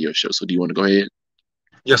Futuritarians Radio Show. So do you want to go ahead?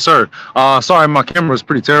 Yes, sir. Sorry, my camera is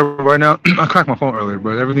pretty terrible right now. I cracked my phone earlier,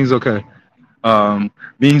 but everything's okay.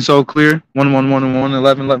 Being so clear,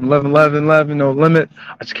 111111111, no limit.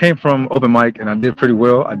 I just came from open mic, and I did pretty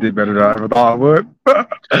well. I did better than I ever thought I would.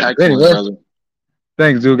 Anyway, brother.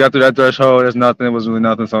 Thanks, dude. Got through that threshold. There's nothing. It was really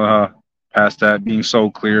nothing. Somehow past that, being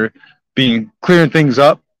so clear, clearing things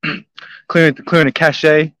up. Clearing the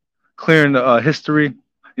cache, clearing the history.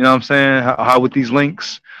 You know what I'm saying? How with these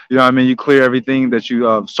links, you know what I mean? You clear everything that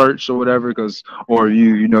you searched or whatever, or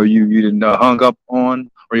you didn't hung up on,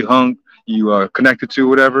 or you connected to,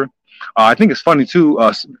 whatever. I think it's funny too,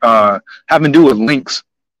 having to do with links.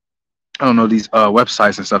 I don't know, these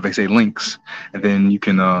websites and stuff, they say links, and then you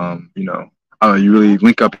can you really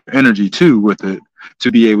link up your energy too with it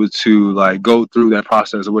to be able to like go through that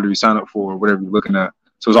process of whatever you sign up for, whatever you're looking at.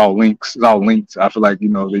 So it's all links. It's all linked. I feel like,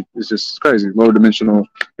 it's just crazy. Lower dimensional.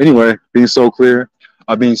 Anyway, being so clear,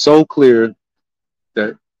 so clear,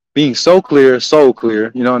 so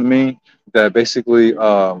clear, you know what I mean? That basically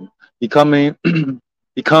becoming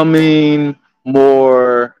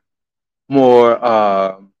more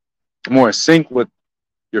in sync with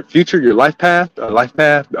your future, your life path,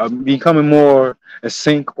 becoming more in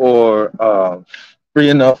sync or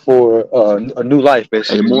free enough for a new life,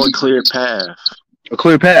 basically. A more clear path. A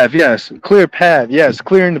clear path, yes.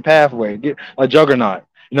 Clearing the pathway. Get a juggernaut.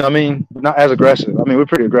 You know what I mean? Not as aggressive. I mean, we're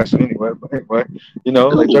pretty aggressive anyway. But anyway, you know,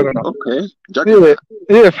 like Juggernaut. Okay, Juggernaut.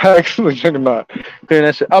 Yeah, facts. Like Juggernaut, clearing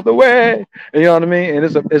that shit out the way. You know what I mean? And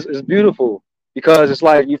it's beautiful because it's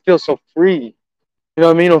like you feel so free. You know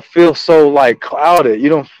what I mean? You don't feel so like clouded. You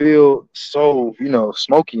don't feel so, you know,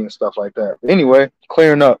 smoky and stuff like that. But anyway,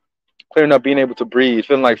 clearing up, being able to breathe,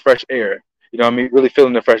 feeling like fresh air. You know what I mean? Really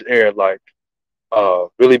feeling the fresh air, like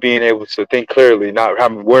really being able to think clearly, not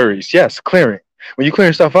having worries. Yes, clearing. When you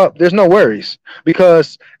clearing stuff up, there's no worries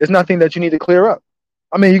because it's nothing that you need to clear up.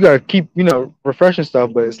 I mean, you gotta keep, you know, refreshing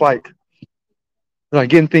stuff, but it's like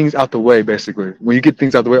getting things out the way, basically. When you get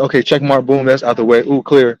things out the way, okay, check mark, boom, that's out the way. Ooh,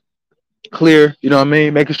 clear, you know what I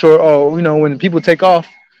mean? Making sure, oh, you know, when people take off,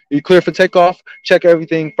 you clear for takeoff, check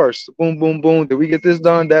everything first. Boom, boom, boom. Did we get this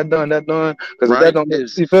done, that done, that done? Because if that don't,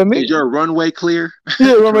 you feel me? Is your runway clear?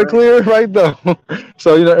 Yeah, runway clear, right though.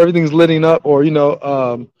 So, you know, everything's letting up, or, you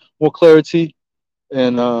know, more clarity.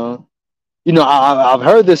 And, you know, I've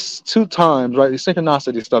heard this 2 times, right? The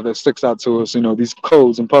synchronicity stuff that sticks out to us, you know, these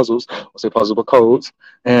codes and puzzles. I'll say puzzles, but codes,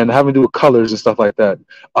 and having to do with colors and stuff like that.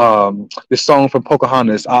 This song from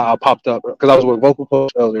Pocahontas, I popped up because I was with Vocal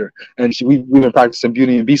Coach earlier, and we've been practicing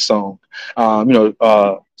Beauty and Beast song. You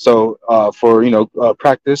know, so for, you know,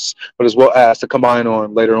 practice, but as well as to combine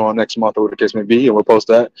on later on next month or whatever the case may be, and we'll post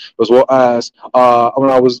that. As well as when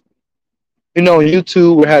I was, you know,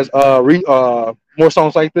 YouTube, it has more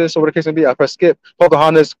songs like this, or whatever the case may be. I press skip.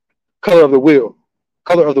 Pocahontas, color of the wheel,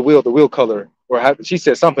 the wheel color. Or she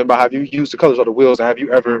said something about, have you used the colors of the wheels, and have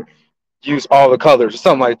you ever used all the colors, or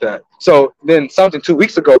something like that. So then something 2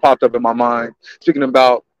 weeks ago popped up in my mind, speaking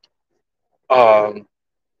about,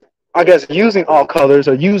 I guess, using all colors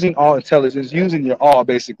or using all intelligence, using your all,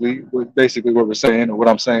 basically what we're saying, or what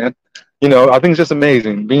I'm saying. You know, I think it's just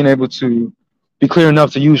amazing being able to be clear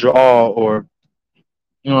enough to use your all, or,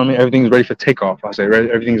 you know what I mean? Everything's ready for takeoff. I say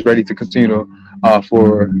everything's ready to continue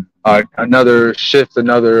for another shift,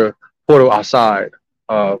 another portal outside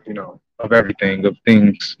of, you know, of everything, of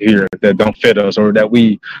things here that don't fit us, or that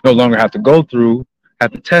we no longer have to go through,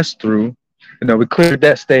 have to test through. You know, we cleared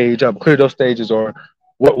that stage up, cleared those stages, or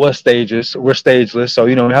what stages. We're stageless, so,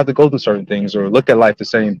 you know, we have to go through certain things or look at life the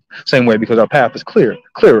same way, because our path is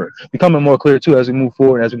clearer, becoming more clear too as we move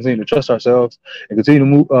forward, as we continue to trust ourselves and continue to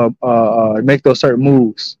move, make those certain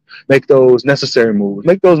moves, make those necessary moves,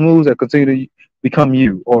 make those moves that continue to become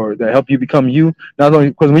you, or that help you become you. Not only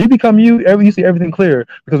because when you become you, you see everything clear.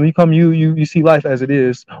 Because when you become you see life as it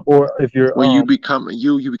is. Or if you're when you become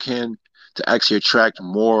you can to actually attract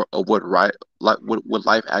more of what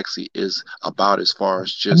life actually is about, as far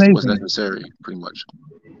as just what's necessary, pretty much.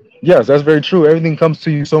 Yes, that's very true. Everything comes to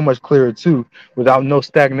you so much clearer too, without no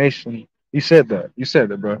stagnation. You said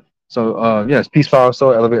that, bro. So yes, peace, power,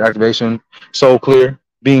 soul, elevate, activation, soul clear,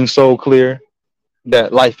 being so clear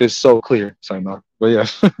that life is so clear. So no, but yeah,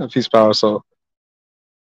 peace, power, soul.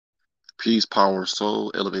 Peace, power,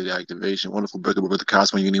 soul, elevated activation. Wonderful breakup with the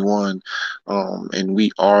Cosmo Uni One. And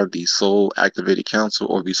we are the Soul Activated Council,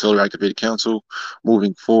 or the Solar Activated Council,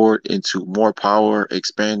 moving forward into more power,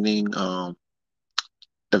 expanding,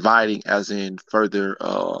 dividing, as in further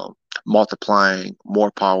multiplying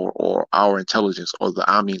more power, or our intelligence, or the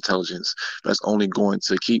Omni intelligence that's only going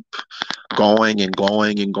to keep going and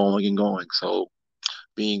going and going and going. So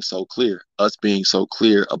being so clear, us being so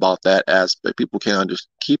clear about that aspect, people can't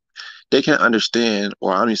they can't understand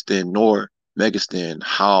or understand nor megastand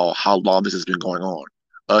how long this has been going on.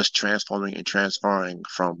 Us transforming and transferring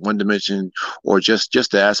from one dimension, or just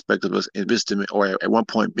the aspect of us in this dimension, or at one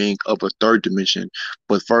point being of a third dimension,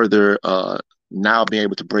 but further now being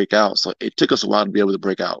able to break out. So it took us a while to be able to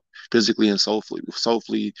break out physically and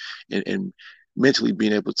soulfully and mentally,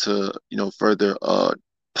 being able to, you know, further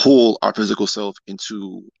pull our physical self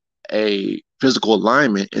into a physical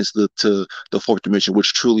alignment into the fourth dimension,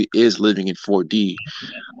 which truly is living in 4D.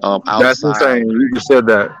 That's insane. You just said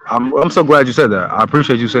that. I'm so glad you said that. I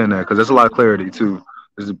appreciate you saying that, because there's a lot of clarity too.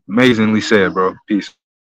 It's amazingly said, bro. Peace.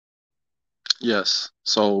 Yes.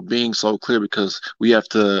 So being so clear, because we have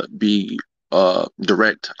to be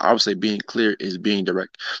direct. I would say being clear is being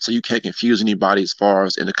direct. So you can't confuse anybody as far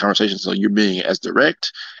as in the conversation. So you're being as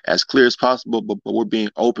direct, as clear as possible, but we're being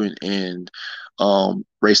open and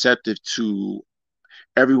receptive to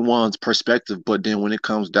everyone's perspective. But then when it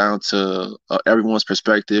comes down to everyone's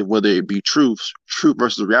perspective, whether it be truth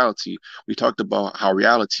versus reality, we talked about how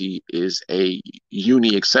reality is a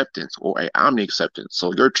uni acceptance or a omni acceptance.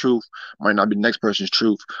 So your truth might not be the next person's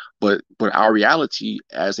truth, but our reality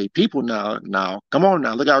as a people now, come on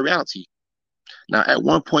now, look at our reality. Now, at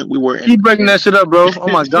one point we were keep breaking that shit up, bro. Oh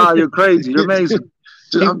my God, you're crazy. You're amazing.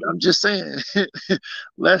 I'm just saying,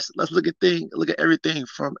 let's look at everything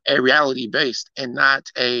from a reality based and not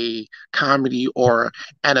a comedy or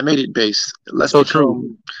animated based. Let's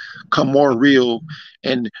become more real,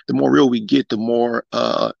 and the more real we get, the more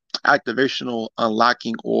activational,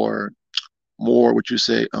 unlocking, or more what you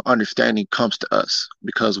say understanding comes to us,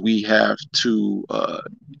 because we have to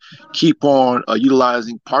keep on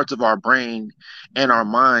utilizing parts of our brain and our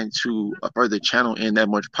mind to further channel in that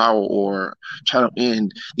much power, or channel in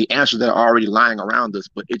the answers that are already lying around us,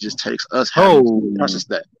 but it just takes us having to process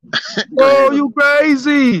that. Oh, you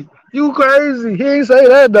crazy. You crazy. He ain't say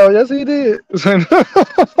that though. Yes, he did.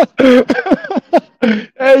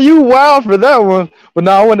 Hey, you wild for that one. But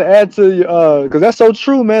now I want to add to you, because that's so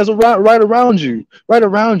true, man. It's right around you.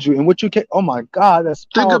 And what you can, oh my God, that's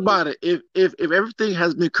powerful. Think about it. If everything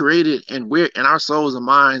has been created and our souls and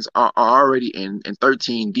minds are already in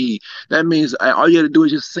 13D, that means all you got to do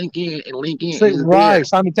is just sink in and link in. Right.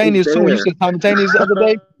 Simultaneous too. When you said simultaneous the other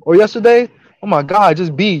day or yesterday, oh my God,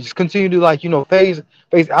 just continue to phase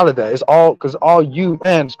out of that. It's all because all you,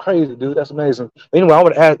 man, it's crazy, dude. That's amazing. But anyway, I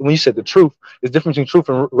would add, when you said the truth, there's a difference between truth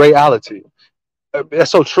and reality.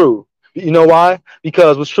 That's so true. You know why?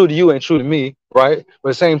 Because what's true to you ain't true to me, right? But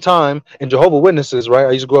at the same time, in Jehovah's Witnesses, right?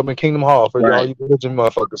 I used to grow up in Kingdom Hall for y'all, you religion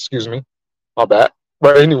motherfuckers. Excuse me, my bad.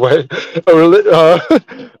 But anyway,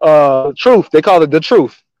 truth. They call it the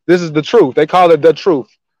truth. This is the truth. They call it the truth.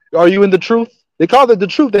 Are you in the truth? They call it the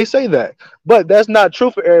truth. They say that, but that's not true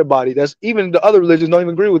for everybody. That's even the other religions don't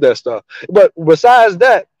even agree with that stuff. But besides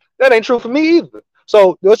that, that ain't true for me either.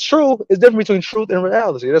 So what's true is different between truth and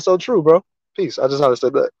reality. That's so true, bro. Peace. I just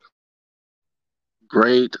understood that.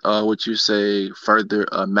 Great, what you say, further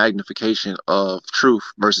magnification of truth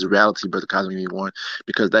versus reality, Brother Cosmic One,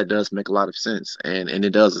 because that does make a lot of sense, and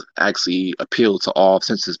it does actually appeal to all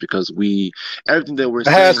senses, because everything that we're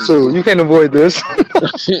saying has to. You can't avoid this.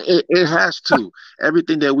 it has to.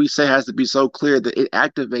 Everything that we say has to be so clear that it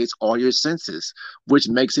activates all your senses, which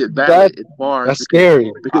makes it valid as far as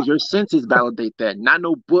scary, because your senses validate that. Not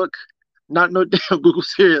no book, not no damn Google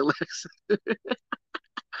Siri Alexa.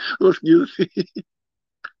 Excuse me.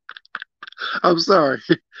 I'm sorry.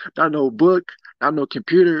 Not no book, not no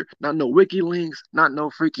computer, not no wiki links, not no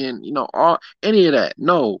freaking, any of that.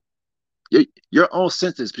 No. Your own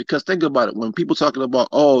senses, because think about it. When people talking about,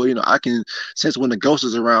 I can sense when the ghost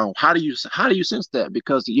is around. How do you sense that?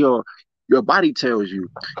 Because your body tells you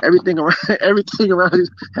everything around you.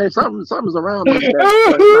 Hey, something's around us that's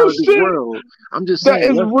out of this world. I'm just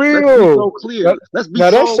saying, that is real. Let's be so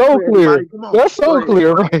clear. That's so clear. That's so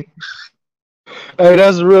clear, right? Hey,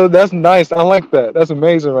 that's real. That's nice. I like that. That's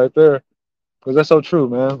amazing right there. Because that's so true,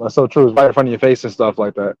 man. That's so true. It's right in front of your face and stuff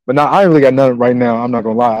like that. But now I ain't really got nothing right now. I'm not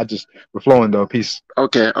gonna lie. We're flowing though. Peace.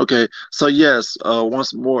 Okay. So yes,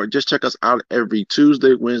 once more, just check us out every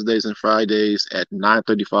Tuesday, Wednesdays, and Fridays at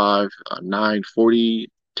 9:35, 9:40,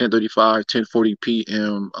 10:35, 10:40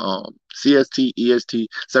 p.m. CST, EST,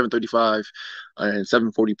 7:35, and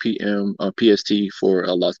 7:40 p.m. PST for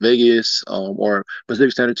Las Vegas, or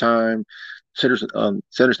Pacific Standard Time, Center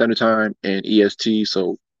Standard Time, and EST.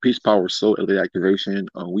 So peace, power, soul, elite activation.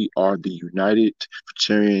 We are the United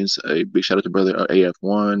Futuritarians. A big shout out to brother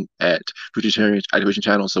AF1 at Futuritarians Activation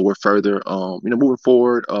Channel. So we're further, moving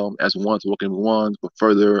forward as ones, working with ones, but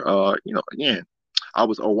further, again,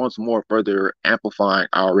 once more further amplifying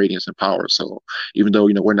our radiance and power. So even though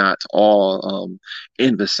we're not all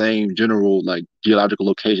in the same general like geological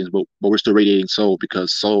locations, but we're still radiating soul,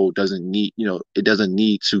 because soul doesn't need it doesn't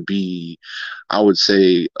need to be, I would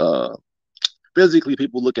say, physically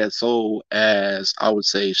people look at soul as, I would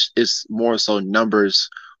say, it's more so numbers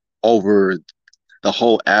over the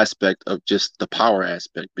whole aspect of just the power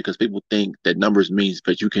aspect, because people think that numbers means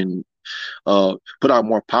that you can put out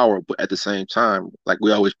more power, but at the same time, like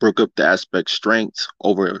we always broke up the aspect strength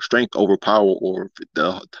over power, or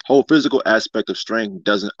the whole physical aspect of strength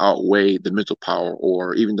doesn't outweigh the mental power,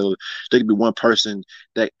 or even though there could be one person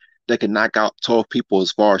that can knock out 12 people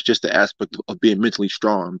as far as just the aspect of being mentally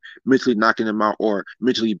strong, mentally knocking them out, or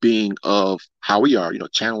mentally being of how we are,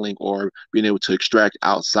 channeling, or being able to extract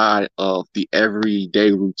outside of the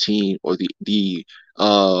everyday routine, or the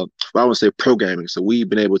I would say programming. So we've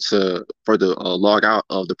been able to further log out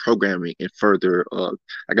of the programming and further,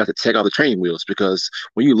 I got to take out the training wheels, because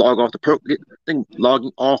when you log off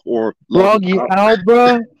logging off or logging out,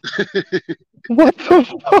 bro. What the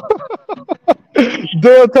fuck?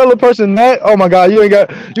 They'll tell a person that. Oh my God, you ain't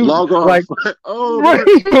got log off. Like,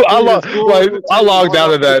 I logged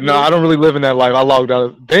out of that. No, I don't really live in that life. I logged out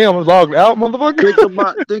of. Damn, I logged out, motherfucker.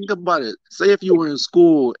 Think about it. Say if you were in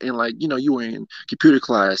school and you were in computer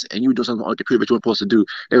class and you were doing something on the computer that you weren't supposed to do,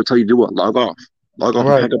 they would tell you to do what? Log off. Log off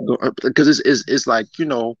and pack up because it's like, you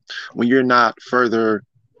know, when you're not further.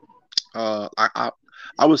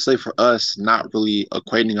 I would say for us, not really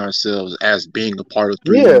equating ourselves as being a part of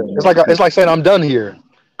 3. Yeah, it's like saying I'm done here.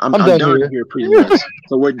 I'm done here pretty much.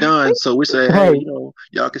 So we're done. So we say, hey, you know,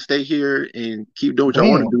 y'all can stay here and keep doing what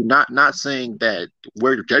y'all want to do. Not saying that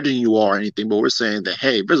we're judging you or anything, but we're saying that,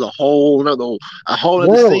 hey, there's a whole other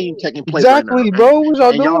scene taking place right now. Exactly, bro. What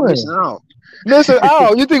y'all doing? Y'all missing out. Listen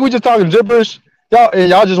out. You think we just talking gibberish?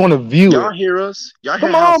 Y'all just want to view y'all it. Hear us? Y'all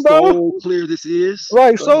hear how so clear this is?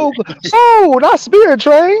 Right, so not Spirit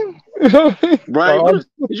Train. Right.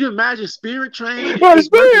 Did you imagine Spirit Train? Right,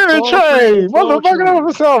 Spirit Train. Motherfucker, that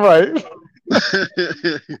doesn't sound right.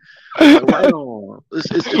 Right on.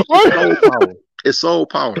 It's soul power. It's soul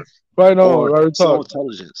power. Right on. Right soul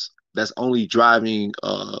intelligence that's only driving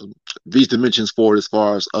these dimensions forward as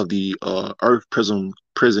far as of the Earth prison,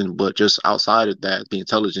 but just outside of that, the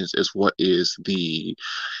intelligence is what is the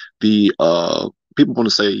people want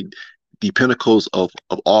to say the pinnacles of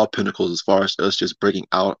all pinnacles, as far as us just breaking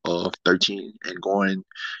out of 13 and going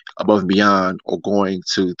above and beyond, or going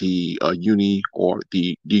to the uni or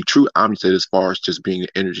the true omnistate, as far as just being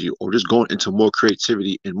energy, or just going into more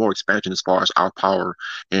creativity and more expansion as far as our power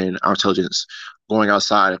and our intelligence, going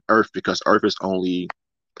outside of Earth, because Earth is only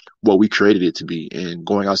what we created it to be, and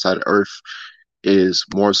going outside of Earth is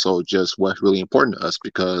more so just what's really important to us,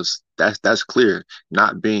 because that's clear.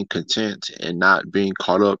 Not being content and not being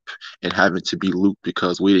caught up and having to be looped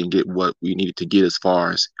because we didn't get what we needed to get as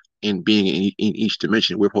far as in being in each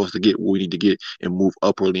dimension. We're supposed to get what we need to get and move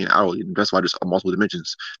upwardly and outwardly. That's why there's multiple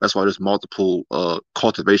dimensions. That's why there's multiple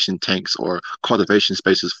cultivation tanks or cultivation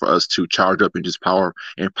spaces for us to charge up and just power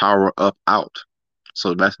up out.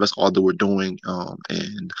 So that's all that we're doing,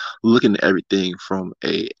 and looking at everything from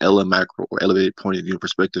a macro or elevated point of view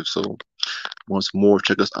perspective. So once more,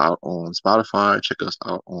 check us out on Spotify, check us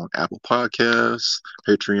out on Apple Podcasts,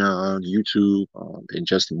 Patreon, YouTube, and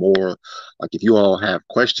just more. Like if you all have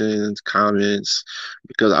questions, comments,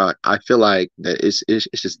 because I feel like that it's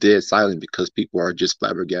just dead silent because people are just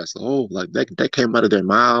flabbergasted. Oh, like that came out of their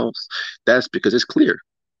mouths. That's because it's clear.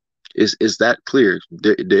 Is that clear?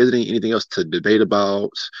 There isn't anything else to debate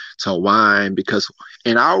about, to whine, because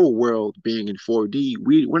in our world, being in 4D,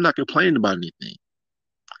 we're not complaining about anything.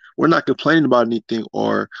 We're not complaining about anything,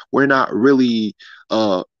 or we're not really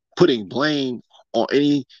putting blame on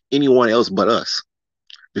anyone else but us,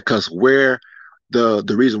 because we're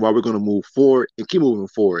the reason why we're going to move forward and keep moving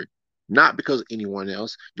forward. Not because of anyone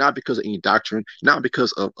else, not because of any doctrine, not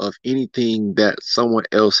because of anything that someone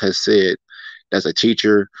else has said as a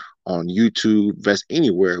teacher on YouTube, that's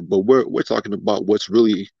anywhere, but we're talking about what's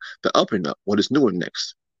really the up and up, what is new and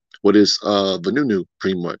next, what is the new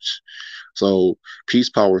pretty much. So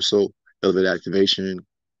peace, power, soul, elevated activation,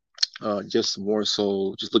 just more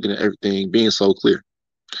so just looking at everything, being so clear,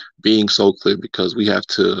 because we have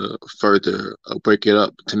to further break it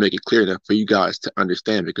up to make it clear enough for you guys to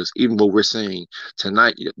understand, because even what we're saying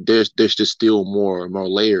tonight, there's just still more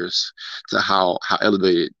layers to how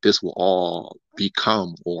elevated this will all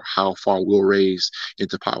become, or how far we'll raise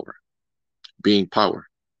into power, being power.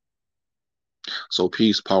 So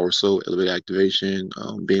peace, power, soul, elevated activation,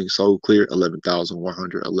 being so clear,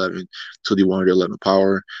 11,111 to the 111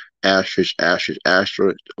 power. Asterisk,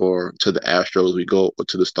 or to the astros we go, or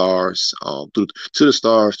to the stars, through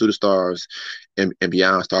the stars, and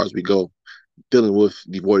beyond stars we go, dealing with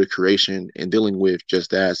the void of creation and dealing with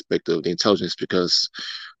just the aspect of the intelligence, because,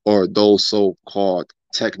 or those so-called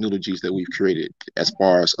technologies that we've created, as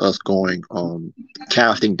far as us going,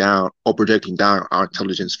 casting down or projecting down our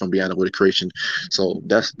intelligence from beyond the void of creation. So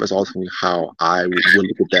that's ultimately how I would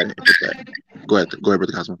look at that and put that. Go ahead,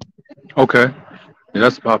 Brother Cosmo. Okay. Yeah,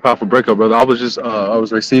 that's a powerful breakup, brother. I was just, I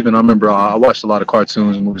was receiving. I remember I watched a lot of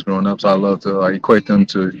cartoons and movies growing up, so I love to equate them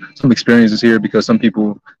to some experiences here, because some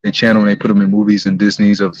people, they channel and they put them in movies and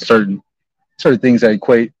Disney's of certain things that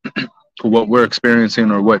equate to what we're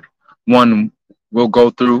experiencing, or what one will go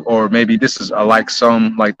through, or maybe this is like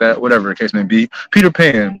some like that, whatever the case may be. Peter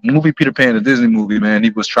Pan, movie Peter Pan, the Disney movie, man.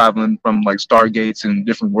 He was traveling from like stargates and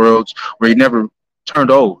different worlds where he never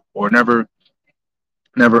turned old, or never.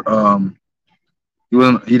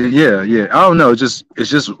 Yeah. I don't know. It's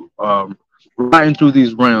just riding through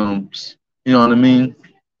these realms. You know what I mean?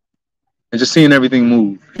 And just seeing everything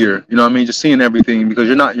move here. You know what I mean? Just seeing everything, because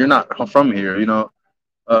you're not from here. You know.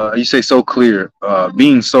 You say so clear.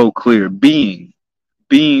 Being so clear. Being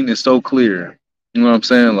is so clear. You know what I'm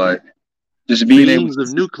saying? Like just being able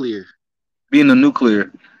of nuclear. Being the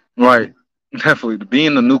nuclear, right? Definitely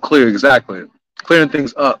being the nuclear. Exactly. Clearing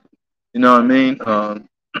things up. You know what I mean?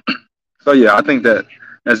 So yeah, I think that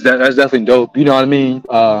That's definitely dope. You know what I mean?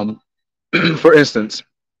 For instance,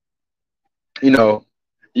 you know,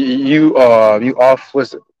 you off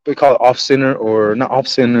what's it, we call it off center or not off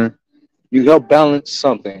center. You help balance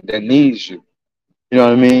something that needs you. You know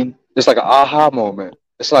what I mean? It's like an aha moment.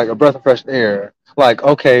 It's like a breath of fresh air. Like,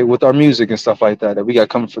 okay, with our music and stuff like that we got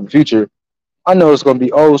coming for the future, I know it's gonna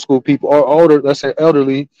be old school people or older, let's say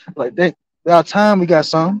elderly. Like, about time we got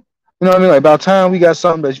something. You know what I mean? Like about time we got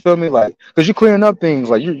something that you feel me? Like, because you're clearing up things,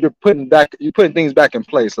 like you're putting things back in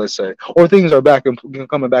place, let's say, or things are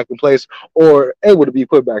coming back in place, or able to be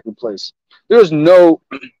put back in place. There's no,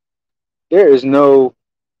 there is no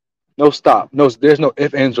stop, there's no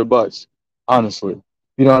if, ands, or buts. Honestly,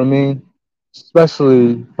 you know what I mean?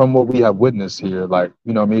 Especially from what we have witnessed here, like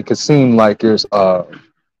you know, what I mean, it could seem like there's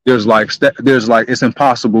like it's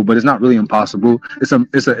impossible, but it's not really impossible. It's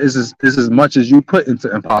as much as you put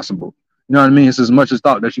into impossible. You know what I mean? It's as much as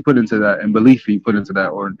thought that you put into that, and belief you put into that,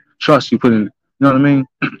 or trust you put in. You know what I mean?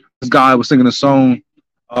 This guy was singing a song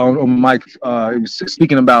on Mike. He was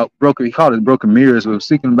speaking about broken. He called it broken mirrors. But was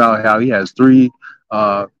speaking about how he has three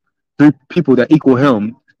people that equal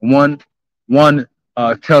him. One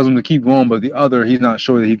tells him to keep going, but the other he's not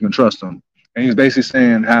sure that he can trust him. And he's basically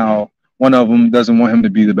saying how one of them doesn't want him to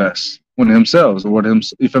be the best, one of themselves, or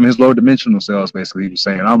from his lower dimensional selves. Basically, he was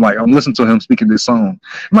saying. I'm listening to him speaking this song.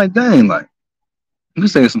 I'm like, dang, like you're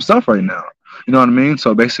saying some stuff right now. You know what I mean?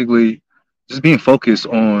 So basically, just being focused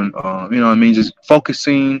on, you know what I mean, just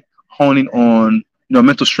focusing, honing on, you know,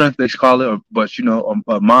 mental strength they call it, but you know,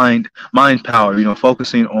 mind power. You know,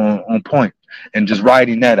 focusing on point and just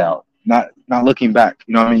writing that out, not looking back.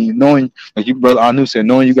 You know what I mean? Knowing, like you brother Anu said,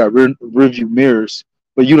 knowing you got rearview mirrors,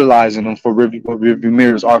 but utilizing them for what rearview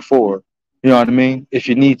mirrors are for. You know what I mean? If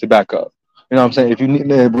you need to back up. You know what I'm saying? If you need,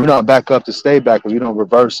 we're not back up to stay back, because we don't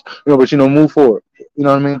reverse. You know, but you know, move forward. You know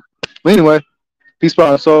what I mean? But anyway, peace,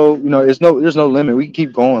 power, and soul. You know, there's no limit. We can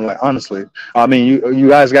keep going. Like honestly, I mean, you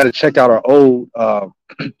guys got to check out our old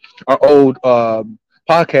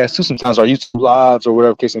podcast too. Sometimes our YouTube lives or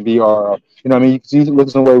whatever case may be. Or you know, what I mean, you can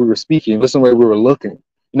listen to the way we were speaking, listen to the way we were looking.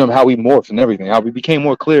 You know how we morphed and everything. How we became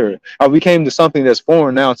more clear. How we became to something that's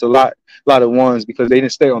foreign now to a lot of ones, because they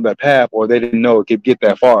didn't stay on that path, or they didn't know it could get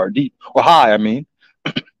that far, deep or high. I mean.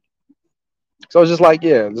 So it's just like,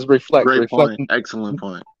 yeah, just reflect. Great point. Excellent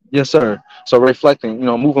point. Yes, sir. So reflecting, you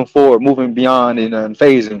know, moving forward, moving beyond, and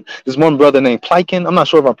phasing. There's one brother named Plyken. I'm not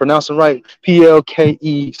sure if I'm pronouncing right.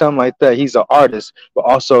 Plke, something like that. He's an artist, but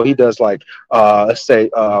also he does like, let's say,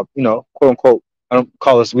 you know, quote unquote.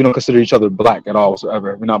 We don't consider each other black at all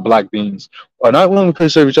whatsoever. We're not black beings. Or not, we don't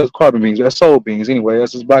consider each other carbon beings. We're soul beings anyway.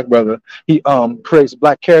 That's his black brother. He creates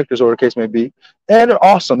black characters, or the case may be. And they're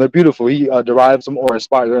awesome. They're beautiful. He derives them or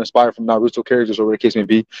they're inspired from Naruto characters, or whatever the case may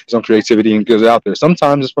be. His own creativity and gives it out there.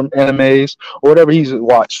 Sometimes it's from animes or whatever he's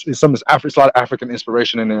watched. It's a lot of African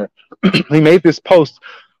inspiration in there. He made this post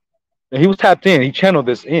and he was tapped in. He channeled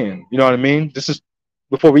this in. You know what I mean? This is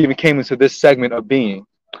before we even came into this segment of being.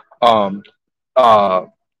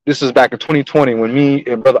 This is back in 2020 when me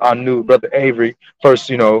and brother Avery first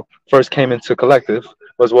came into Collective,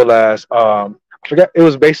 as well as I forget, it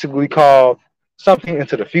was basically called something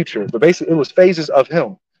into the future, but basically it was phases of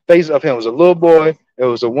him. It was a little boy, it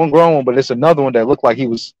was a one grown one, but it's another one that looked like he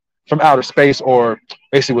was from outer space, or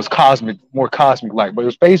basically was more cosmic like, but it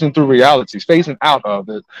was phasing through realities, phasing out of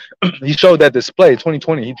it. He showed that display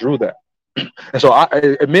 2020. He drew that, and so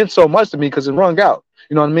it meant so much to me because it rung out.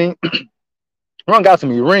 You know what I mean? Rung out to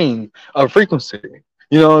me, ring of frequency.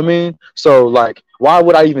 You know what I mean? So like, why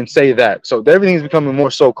would I even say that? So everything's becoming more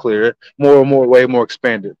so clear, more and more, way more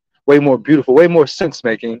expanded, way more beautiful, way more sense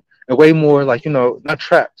making, and way more like, you know, not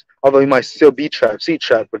trapped. Although you might still be trapped,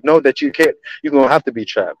 but know that you're gonna have to be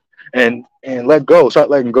trapped and let go. Start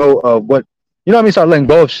letting go of what, you know what I mean? Start letting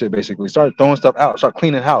go of shit, basically. Start throwing stuff out. Start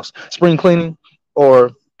cleaning house. Spring cleaning,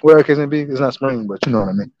 or whatever it can be. It's not spring, but you know what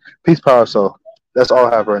I mean. Peace, power, soul. That's all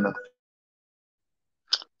I have right now.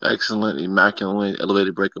 Excellent, immaculate,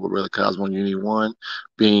 elevated breakup of Brother Cosmo Unity 1,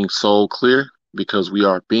 being soul clear, because we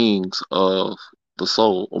are beings of the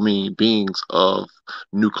soul. I mean, beings of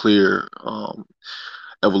nuclear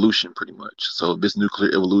evolution, pretty much. So this nuclear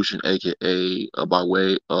evolution, aka by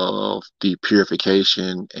way of the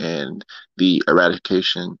purification and the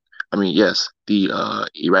eradication. The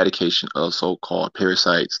eradication of so-called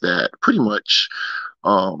parasites that pretty much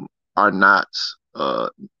are not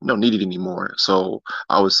needed anymore. So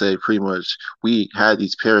I would say pretty much we had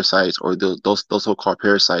these parasites, or those so-called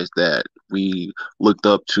parasites that we looked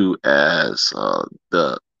up to as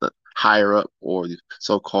the higher up or the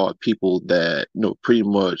so-called people that pretty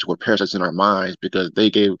much were parasites in our minds because they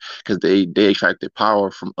extracted power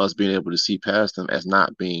from us being able to see past them as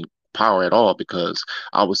not being power at all. Because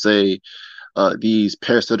I would say these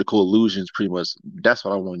parasitical illusions, pretty much, that's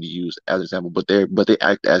what I wanted to use as an example. But they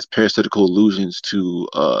act as parasitical illusions to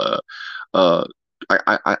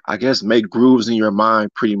I guess make grooves in your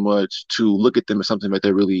mind, pretty much, to look at them as something that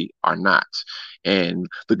they really are not, and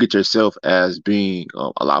look at yourself as being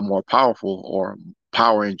a lot more powerful, or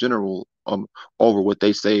power in general, over what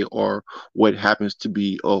they say or what happens to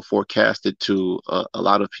be forecasted to a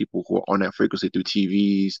lot of people who are on that frequency through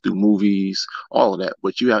TVs, through movies, all of that.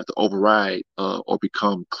 But you have to override or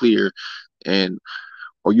become clear,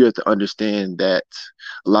 or you have to understand that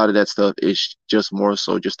a lot of that stuff is just more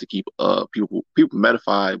so just to keep people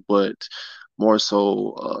metafied, but more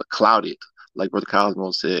so clouded. Like Brother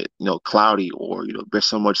Cosmo said, cloudy, or there's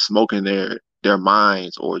so much smoke in their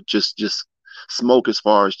minds, or just smoke as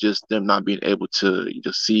far as just them not being able to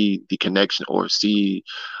just see the connection or see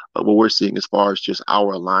what we're seeing as far as just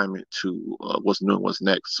our alignment to what's new and what's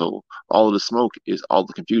next. So all of the smoke is all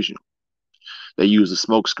the confusion. They use the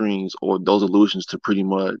smoke screens or those illusions to pretty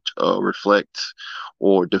much reflect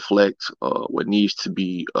or deflect what needs to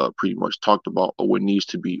be pretty much talked about, or what needs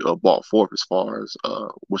to be brought forth as far as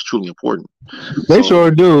what's truly important. They sure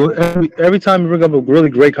do. Every time you bring up a really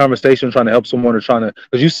great conversation trying to help someone, or trying to,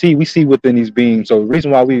 because we see within these beings. So the reason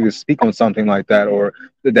why we even speak on something like that, or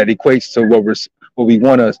that equates to what we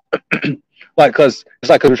want to, like, because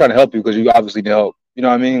we're trying to help you, because you obviously need help. You know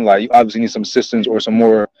what I mean? Like, you obviously need some assistance or some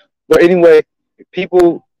more. But anyway,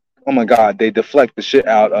 people, oh my God, they deflect the shit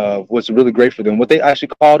out of what's really great for them, what they actually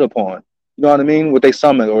called upon. You know what I mean? What they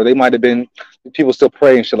summoned, or they might have been people still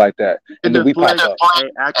pray and shit like that. And then we pop up.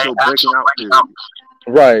 Actual breaking out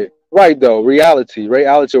period. Right though. Reality,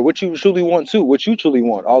 or what you truly want too, what you truly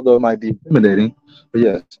want, although it might be intimidating. But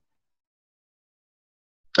yes.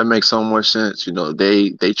 That makes so much sense.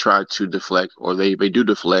 They try to deflect, or they do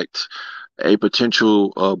deflect a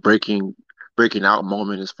potential breaking out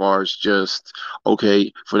moment, as far as just,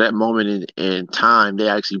 okay, for that moment in time, they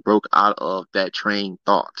actually broke out of that trained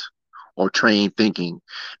thought or trained thinking,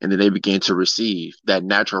 and then they began to receive that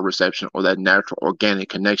natural reception, or that natural organic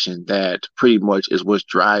connection that pretty much is what's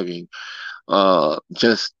driving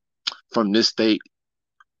just from this state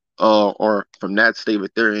or from that state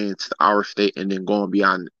that they're in to our state, and then going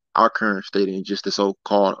beyond our current state in just the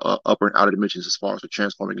so-called upper and outer dimensions, as far as the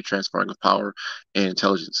transforming and transferring of power and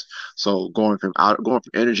intelligence. So going from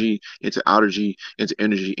energy into outergy, into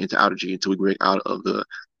energy, into outergy, until we break out of the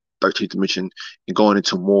 13th dimension and going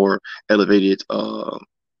into more elevated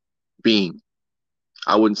being.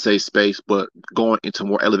 I wouldn't say space, but going into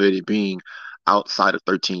more elevated being outside of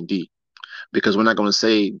 13D. Because we're not going to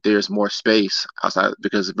say there's more space outside,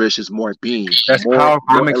 because there's just more being. That's powerful.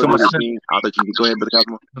 That makes so much sense. Go ahead, Brother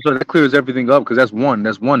Cosmo. So that clears everything up, because that's one.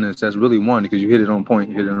 That's oneness. That's really one, because you hit it on point.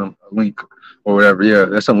 You hit it on a link or whatever. Yeah,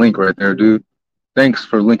 that's a link right there, dude. Thanks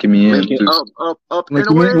for linking me in. Up,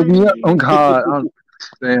 linking me up. Oh, God.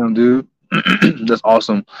 Damn, dude. That's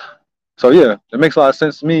awesome. So, yeah, it makes a lot of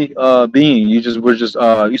sense to me. Being.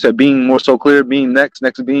 You said being more so clear, being next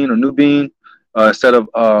being, or new being. Instead of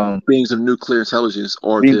beings of nuclear intelligence,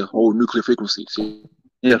 or the whole nuclear frequency.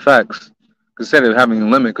 Yeah, facts. Instead of having a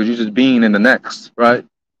limit, because you're just being in the next, right?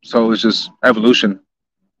 So it's just evolution.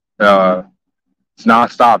 It's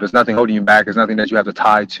non-stop. There's nothing holding you back. There's nothing that you have to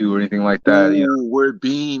tie to or anything like that. We're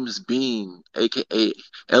beams being, aka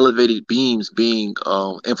elevated beams being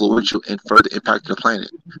influential and further impacting the planet.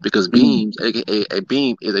 Because beams, aka a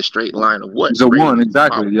beam, is a straight line of what? It's a one,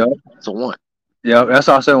 exactly. Yeah. It's a one. Yeah, that's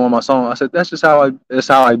how I said on my song. I said, that's how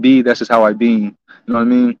I be. That's just how I be. You know what I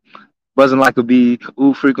mean? Wasn't like a bee.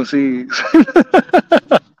 Ooh, frequencies.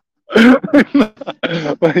 But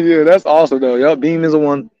yeah, that's awesome though. Yep, beam is a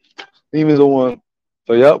one.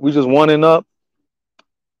 So yep, we just oneing up.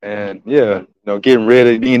 And yeah, getting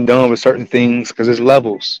rid of being done with certain things, because it's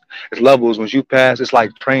levels. It's levels. Once you pass, it's like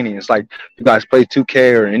training. It's like you guys play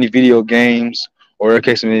 2K or any video games, or whatever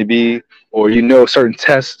case it may be, or certain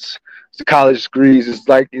tests. The college degrees is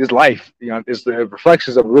like it's life. It's the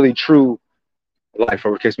reflections of really true life,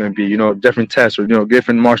 or case may be. Different tests, or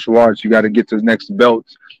different martial arts. You got to get to the next belt,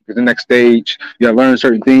 get to the next stage. You got to learn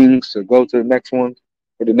certain things to go to the next one,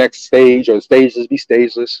 or the next stage, or stageless, be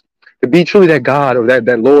stageless. To be truly that God, or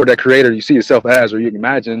that Lord, that Creator you see yourself as, or you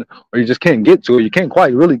imagine, or you just can't get to it. You can't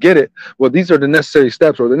quite really get it. Well, these are the necessary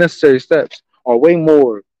steps, or the necessary steps are way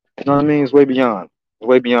more. You know what I mean? It's way beyond. It's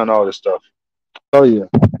way beyond all this stuff. Oh yeah.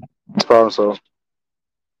 So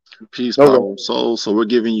Peace, power, soul. So we're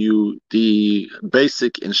giving you the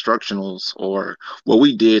basic instructionals or what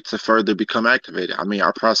we did to further become activated. I mean,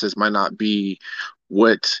 our process might not be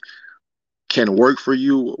what can work for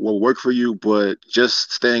you, will work for you, but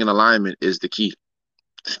just staying in alignment is the key.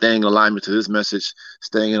 Staying in alignment to this message,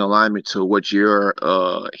 staying in alignment to what you're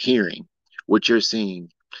hearing, what you're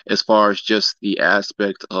seeing, as far as just the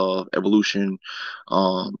aspect of evolution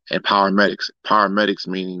and paramedics. Paramedics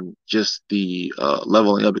meaning just the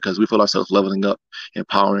leveling up, because we feel ourselves leveling up and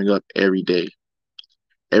powering up every day.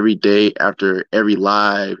 Every day, after every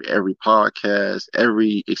live, every podcast,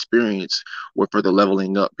 every experience, we're further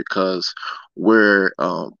leveling up because we're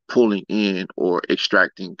pulling in or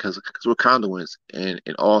extracting, because we're conduits in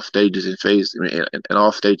all stages and phases, in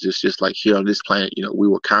all stages, just like here on this planet, we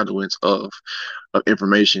were conduits of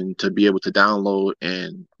information to be able to download,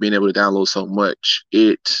 and being able to download so much,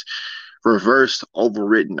 it reversed,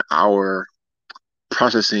 overwritten our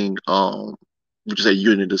processing would you say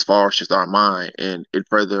unit as far as just our mind, and it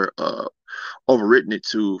further overwritten it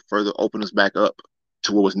to further open us back up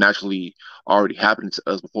to what was naturally already happening to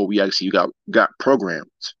us before we actually got programmed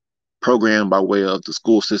by way of the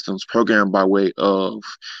school systems, programmed by way of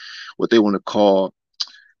what they want to call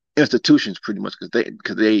institutions, pretty much,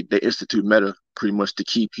 because they institute meta pretty much to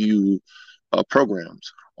keep you programmed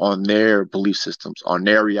on their belief systems, on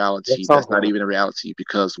their reality. That's not even a reality,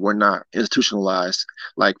 because we're not institutionalized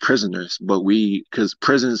like prisoners, but we're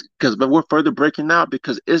further breaking out,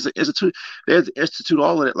 because it's an institute. There's an institute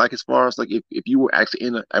all of it, like as far as like if you were actually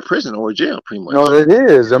in a prison or a jail, pretty much. No, it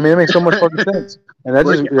is. I mean, it makes so much fucking sense. And that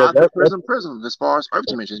just prison as far as earth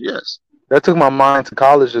dimensions, yes. That took my mind to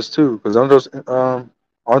colleges too, because aren't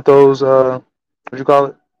those what you call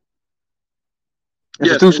it?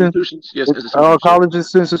 Institutions? Yes, institutions.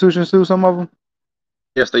 Colleges, institutions too, some of them?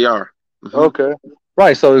 Yes, they are. Mm-hmm. Okay.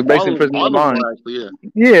 Right, so it's basically prison of mind. Yeah,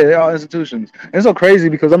 they are institutions. And it's so crazy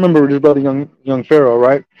because I remember this brother, young Pharaoh,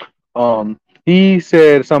 right? He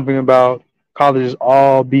said something about colleges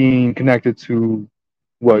all being connected to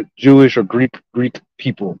what, Jewish or Greek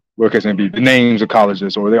people, where it can be the names of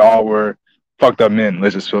colleges, or they all were fucked up men,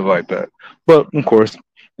 let's just feel like that. But of course,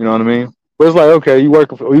 you know what I mean? But it's like, okay, you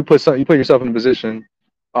put yourself in a position,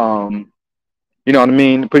 you know what I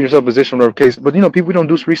mean? Put yourself in a position where case, but people don't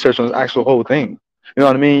do research on the actual whole thing. You know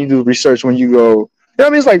what I mean? You do research when you go, you know what I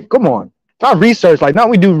mean? It's like, come on, not research, like not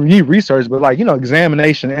we do research, but like,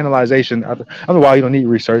 examination, analyzation. After a while, you don't need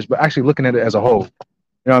research, but actually looking at it as a whole.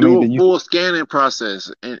 You know what I mean? Do a full scanning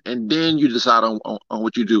process, and then you decide on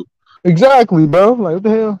what you do. Exactly, bro. Like, what the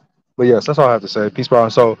hell? But yes, that's all I have to say. Peace, power,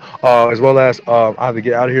 and soul. As well as I have to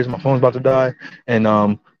get out of here. My phone's about to die. And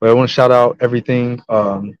but I want to shout out everything.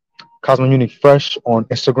 Cosmo Unique Fresh on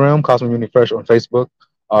Instagram, Cosmo Unique Fresh on Facebook,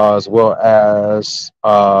 as well as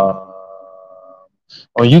on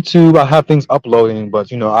YouTube. I have things uploading,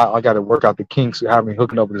 but I got to work out the kinks to have me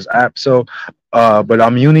hooking up with this app. So, but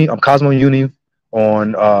I'm Cosmo Uni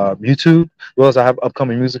on YouTube, as well as I have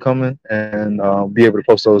upcoming music coming, and be able to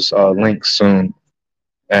post those links soon.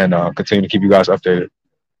 And continue to keep you guys updated.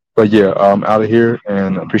 But yeah, I'm out of here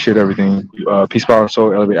and appreciate everything. Peace, power,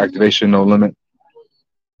 soul, elevate, activation, no limit.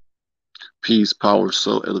 Peace, power,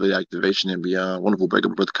 soul, elevate, activation, and beyond. Wonderful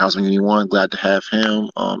breakup, Brother Cosmic Anyone. Glad to have him,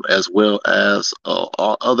 as well as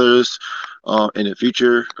all others in the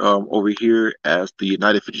future over here as the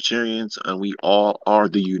United Futuritarians, and we all are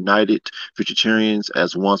the United Futuritarians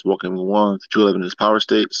as ones walking with one, 211 in this power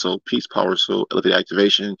state. So peace, power, soul, elevate,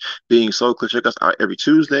 activation, being so clear. Check us out every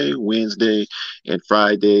Tuesday, Wednesday, and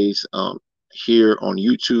Fridays here on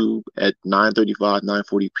YouTube at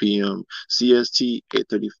 9:40 p.m. CST,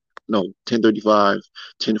 10:35,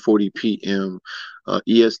 10:40 p.m.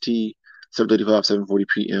 EST, 7:35, 7:40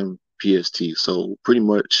 p.m. PST. So pretty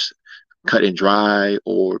much cut and dry,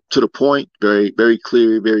 or to the point, very, very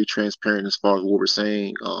clear, very transparent as far as what we're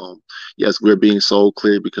saying. Yes, we're being so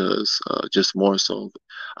clear because just more so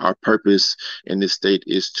our purpose in this state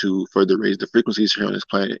is to further raise the frequencies here on this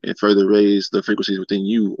planet and further raise the frequencies within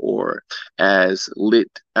you, or as a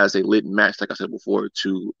lit match, like I said before,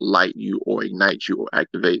 to light you or ignite you or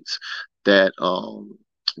activate that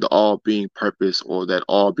the all being purpose, or that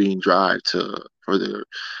all being drive to further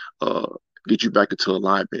get you back into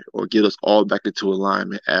alignment, or get us all back into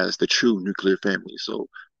alignment as the true nuclear family. So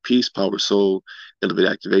peace, power, soul, elevate,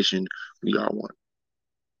 activation, we are one.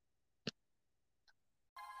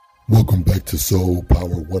 Welcome back to Soul Power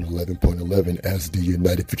 111.11 as the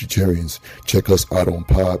United Futuritarians. Check us out on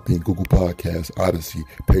Podbean, Google Podcasts, Odyssey,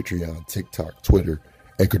 Patreon, TikTok, Twitter,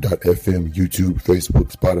 Anchor.fm, YouTube,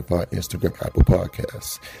 Facebook, Spotify, Instagram, Apple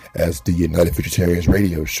Podcasts as the United Futuritarians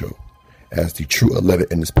radio show. as the true 11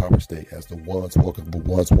 in this power state, as the ones walking with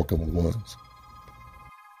ones walking with ones.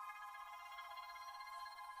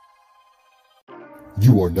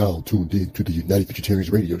 You are now tuned in to the United Vegetarians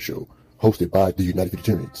radio show, hosted by the United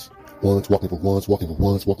Vegetarians. Ones walking for ones, walking for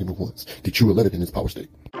ones, walking for ones. The true 11 in this power state.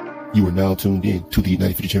 You are now tuned in to the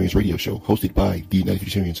United Vegetarians radio show, hosted by the United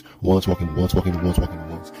Vegetarians. Ones walking for ones, walking for ones, walking for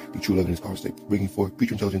ones. The true 11 in this power state, bringing forth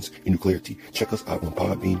future intelligence and new clarity. Check us out on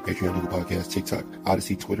Podbean, Patreon, Google Podcasts, TikTok,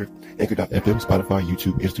 Odyssey, Twitter, Anchor.fm, Spotify,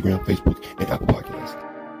 YouTube, Instagram, Facebook, and Apple Podcasts.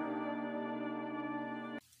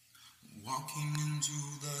 Walking into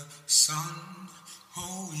the sun,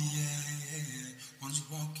 oh yeah, one's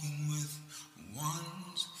walking with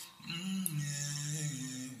ones,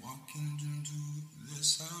 yeah, walking into the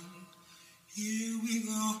sun. Here we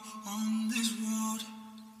go on this road,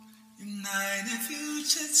 United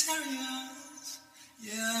Futuritarians,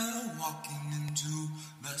 yeah, walking into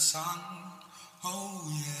the sun,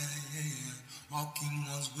 oh yeah, yeah, walking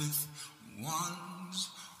ones with ones,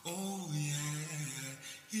 oh yeah,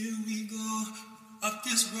 here we go up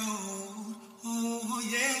this road, oh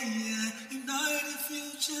yeah, yeah, United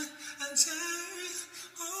Futuritarians,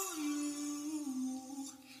 oh you,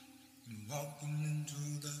 walking into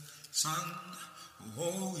the sun,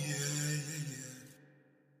 oh yeah, yeah, yeah.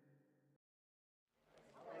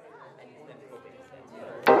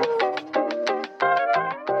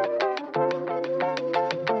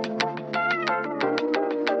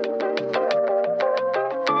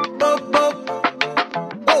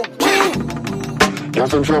 Got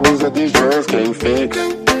some troubles that these drugs can't fix.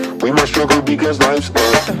 We must struggle because life's a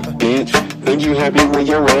bitch. Think you happy when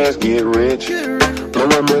your ass get rich. Blow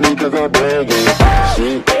my money cause I bag it.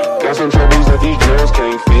 Shit. Got some troubles that these drugs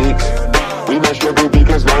can't fix. We must struggle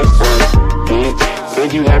because life's a bitch.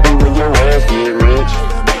 Think you happy when your ass get rich.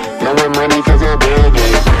 Blow my money cause I bag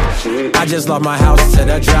it. Shit. I just lost my house to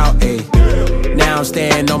the drought, ayy. Now I'm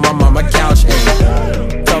staying on my mama couch,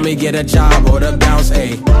 ayy. Told me get a job or the bounce,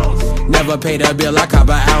 ayy. Never paid a bill, I cop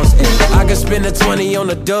an ounce, ayy. I can spend a 20 on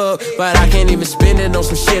a dub, but I can't even spend it on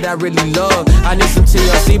some shit I really love. I need some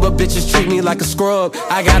TLC, but bitches treat me like a scrub.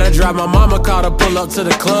 I gotta drive my mama car to pull up to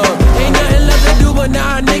the club. Ain't nothing left to do, but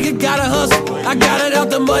now a nigga gotta hustle. I got it out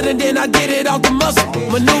the mud and then I did it out the muscle.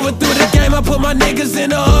 Maneuver through the game, I put my niggas in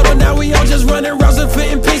the huddle. Now we all just running rounds and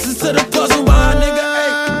fitting pieces to the puzzle. Why, nigga,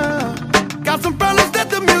 ayy. Got some problems that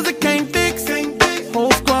the music can't fix.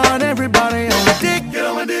 Whole squad, everybody on the dick.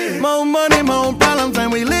 More money, more problems,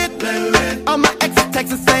 and we lit. All my exes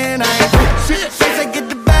texting saying I ain't shit. They say get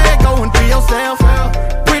the bag, go and be yourself.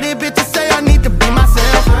 Pretty bitches say I need to be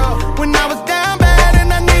myself. When I was down bad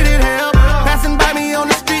and I needed help, passing by me on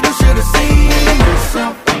the street, you should've seen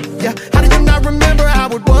yourself. Yeah, how do you not remember how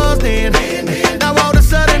it was then? Now all of a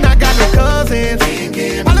sudden I got no cousins.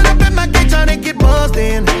 Rolling up in my gate trying to get buzzed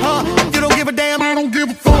in. You don't give a damn, I don't give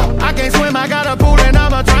a fuck. I can't swim, I got a pool and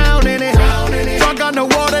I'ma drown in it. Drunk on the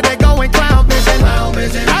water, they going clown fishing.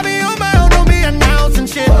 I be on my own, don't be announcing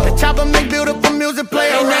shit. The chopper make beautiful music play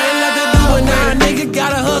around. Ain't nothing left to do, but now a nigga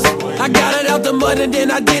gotta hustle. I got it out the mud and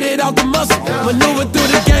then I did it out the muscle. Maneuver through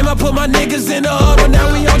the game, I put my niggas in the huddle.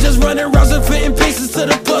 Now we all just running rounds and fitting pieces to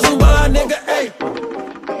the puzzle. Why, nigga, ayy.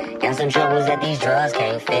 Got some troubles that these drugs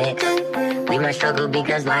can't fix. We must struggle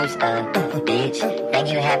because life's a bitch. Think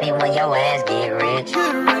you happy when your ass get rich.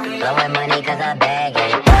 Blowing money cause I bag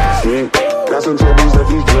it. Shit. Got some troubles that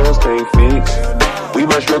these drugs can't fix. We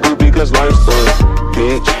must struggle because life's a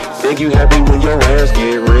bitch. Think you happy when your ass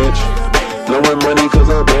get rich. Blowing money cause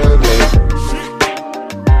I bag it.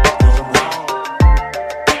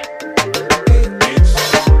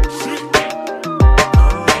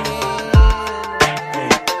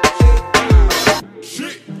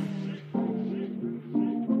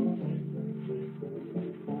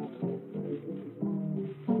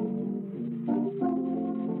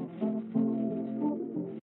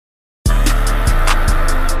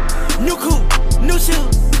 New coupe, new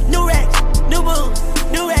shoes, new racks, new boots,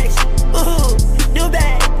 new racks, ooh, new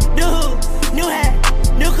bag, new hoop, new hat,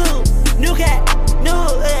 new coupe, new cat, new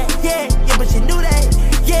yeah, yeah, but you knew that,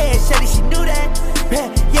 yeah, Shady, she knew that,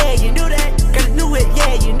 yeah, you knew that, got a new it,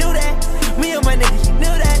 yeah, you knew that, me and my niggas, you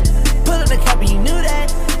knew that, pull up the copy, you knew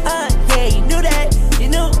that, yeah, you knew that, you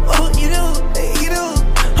knew, oh, you knew,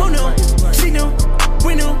 who knew, she knew,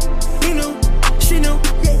 we knew, he knew, she knew,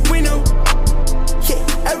 we knew. Yeah,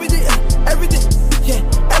 everything, yeah,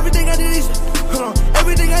 everything I did is, hold on,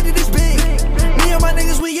 everything I did is big. Me and my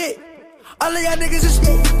niggas, we it. All of y'all niggas is,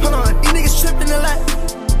 hold on, these niggas tripping a lot.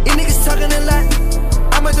 These niggas talking a lot.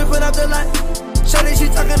 I'ma just put up the lot. Shawty, she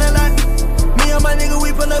talking a lot. Me and my nigga,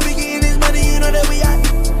 we pull up, we getting this money, you know that we out.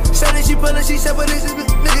 Shawty, she pullin', she said, but this is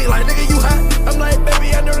nigga, like, nigga, you hot. I'm like,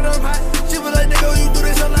 baby, I know that I'm hot. She was like, nigga, you do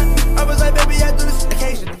this a lot. I was like, baby, I do this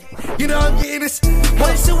occasionally. You know I'm getting this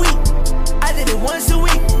once a week. I did it once a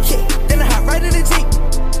week. Yeah, then I hop right in the Jeep.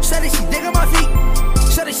 Shawty, she digging my feet.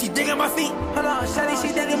 Shawty, she digging my feet. Hold on, Shawty,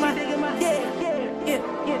 she digging my yeah.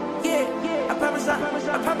 I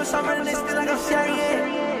promise I'm running this thing like I'm sharing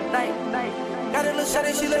it. Like, got a little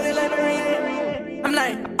Shawty, she living like Marie. I'm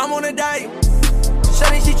like, I'm on a diet.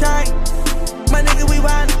 Shawty, she trying. My nigga, we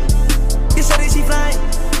wildin'. Yeah, Shawty, she flying.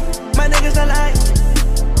 My niggas not lying.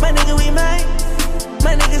 My nigga, we mine.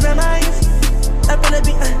 My niggas are mine. Up in the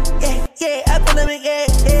big, yeah. Up in the big, yeah.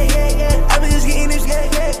 I been just getting this,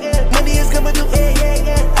 yeah. Money is coming through,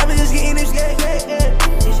 yeah. I been just getting this, yeah.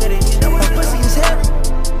 My pussy is heavy.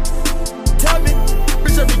 Top it,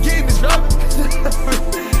 bitch, I be getting this Robin.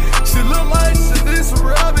 She look like she did some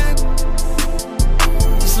Robin.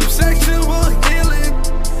 Some sexual healing.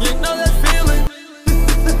 You know that feeling.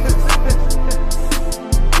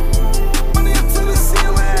 Money up to the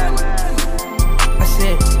ceiling. I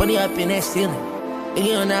said, money up in that ceiling. Nigga,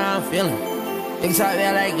 you know how I'm feeling. Nigga talk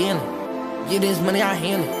that like healing. Get this money, I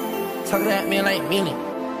heal it. Talk to that man like meaning.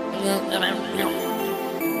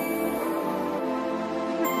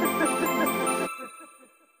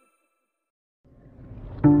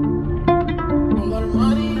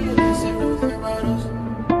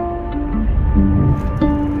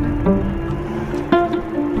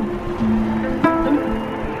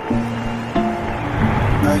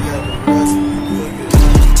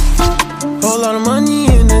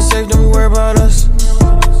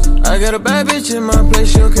 Got a bad bitch in my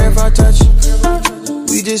place, she don't care if I touch it.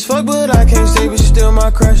 We just fuck, but I can't stay, but she still my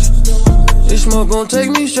crush. This smoke gon' take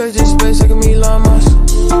me straight to space like a Elon Musk.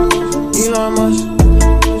 Elon Musk,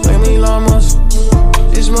 like a Elon Musk.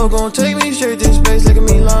 This smoke gon' take me straight to space like a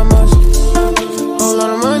Elon Musk. Whole lot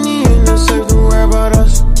of money in the safe, don't worry about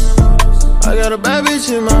us. I got a bad bitch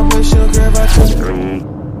in my place, she don't care if I touch it. 3,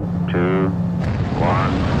 2,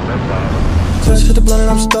 1, let's go. Touch hit the blunt and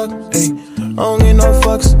I'm stuck, ayy. I don't get no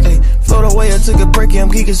fucks, ayy. Float away, I took a break, yeah,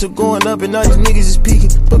 I'm geeking, so going up and all these niggas is peeking.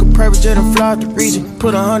 Book a private jet and fly out the region.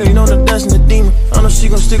 Put 100 on the dust and the demon. I know she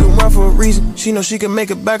gon' stick around for a reason. She know she can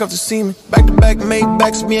make it back off the semen. Back to back, made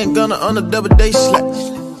backs, me and Gunna on the double day slap.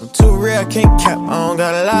 I'm too rare, I can't cap. I don't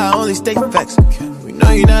gotta lie, I only state facts. We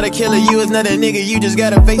know you not a killer, you is not a nigga, you just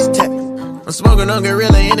got a face tap. I'm smoking on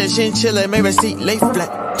gorilla in a chinchilla, maybe I seat lay flat.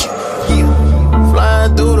 Yeah.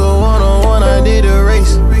 Flying through the one-on-one, I did a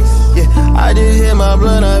race. Yeah, I just hit my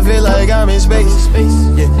blunt, I feel like I'm in space.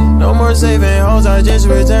 Yeah, no more saving hoes, I just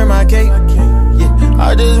return my cake. Yeah,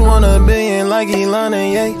 I just want $1 billion like Elon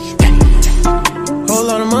and Ye. Whole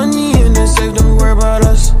lot of money in the safe, don't worry about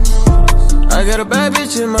us. I got a bad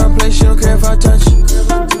bitch in my place, she don't care if I touch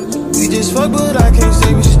it. We just fuck, but I can't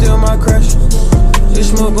stay, but she still my crush. This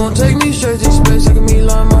smoke gon' take me straight to space like a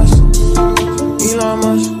Elon Musk. Elon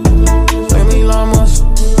Musk, like a Elon Musk.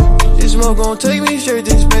 This smoke gon' take me straight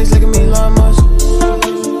to space like a Elon Musk.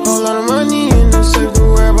 Whole lot of money in the safe, don't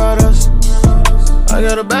worry about us. I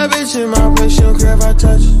got a bad bitch in my place, she don't care if I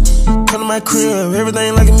touch it. Come to my crib,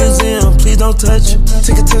 everything like a museum, please don't touch it.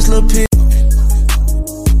 Take a Tesla pill.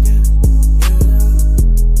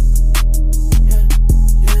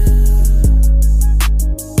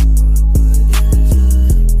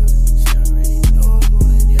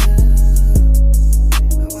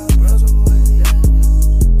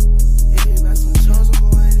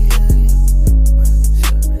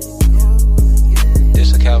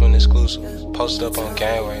 Posted up on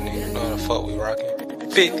Gangway, nigga. You know how the fuck we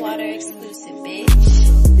rockin'. Fit. Water exclusive,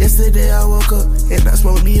 bitch. Yesterday I woke up and I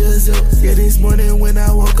smoked me a zip. Yeah, this morning when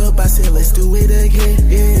I woke up, I said, let's do it again.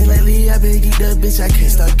 Yeah, lately I been geeked up, bitch. I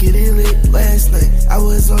can't stop getting lit. Last night I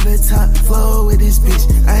was on the top floor with this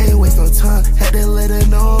bitch. I ain't waste no time. Had to let her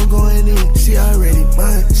know I'm going in. She already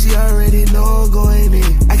mine. She already know I'm going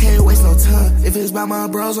in. I can't waste no time. If it's by my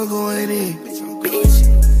bros, I'm going in. Bitch.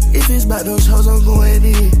 If it's about those hoes, I'm going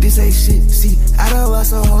in. This ain't shit, see. I done lost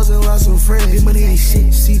some hoes and lost some friends. This money ain't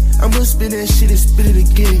shit, see. I'ma spin that shit and spit it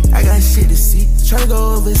again. I got shit to see. Tryna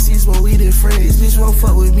go overseas when we did friends. This bitch won't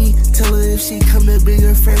fuck with me. Tell her if she come to bring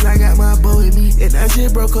her friends. I got my boy with me. And I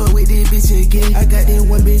just broke up with this bitch again. I got that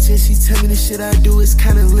one bitch and she tell me the shit I do is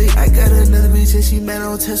kinda lit. I got another bitch and she mad,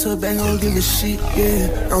 I don't test her back, I don't give a shit.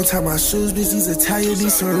 Yeah, I don't tie my shoes, bitch. These Italian,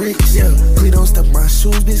 these some ricks. Yeah, please don't stop my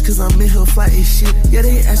shoes, bitch, cause I'm in here flying shit. Yeah,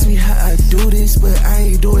 they ask me how I do this, but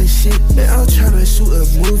I ain't doing shit. Man, I'm tryna shoot a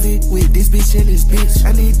movie with this bitch and this bitch.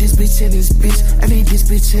 I need this bitch and this bitch. I need this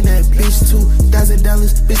bitch and that bitch.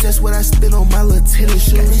 $2,000, bitch, that's what I spend on my little tennis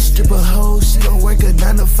shoes. Got this stripper hoe, she don't work a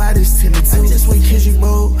 9 to 5, this 10 to 2. I just went Kendrick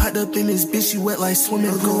mode, hot the up in this bitch, you wet like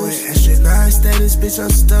swimming pools. Extra 9 status, bitch, I'm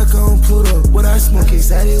stuck on Pluto. What I smoke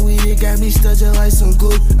excited weed, it got me stuck just like some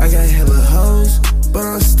glue. I got hella hoes, but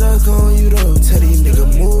I'm stuck on you though. Tell these nigga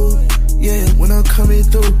move, yeah, when I'm coming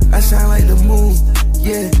through, I shine like the moon,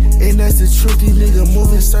 yeah, and that's the truth, these niggas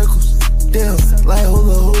move in circles. Damn, like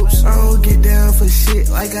hula hoops. I don't get down for shit.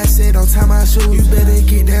 Like I said, don't tie my shoes. You better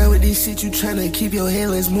get down with this shit. You tryna keep your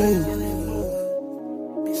head, let's move.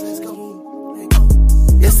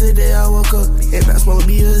 Yesterday I woke up and I smoked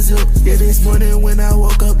me a zip. Yeah, this morning when I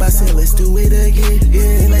woke up, I said, let's do it again.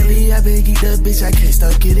 Yeah, lately I been geeked up, bitch. I can't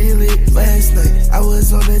stop getting lit. Last night I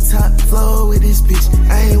was on the top floor with this bitch.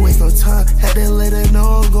 I ain't waste no time. Had to let her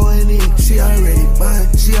know I'm going in. She already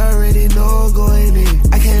mine. She already know I'm going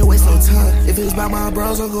in. I can't waste no time. If it's by my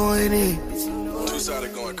bros, I'm going in.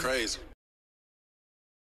 Two-sided going crazy.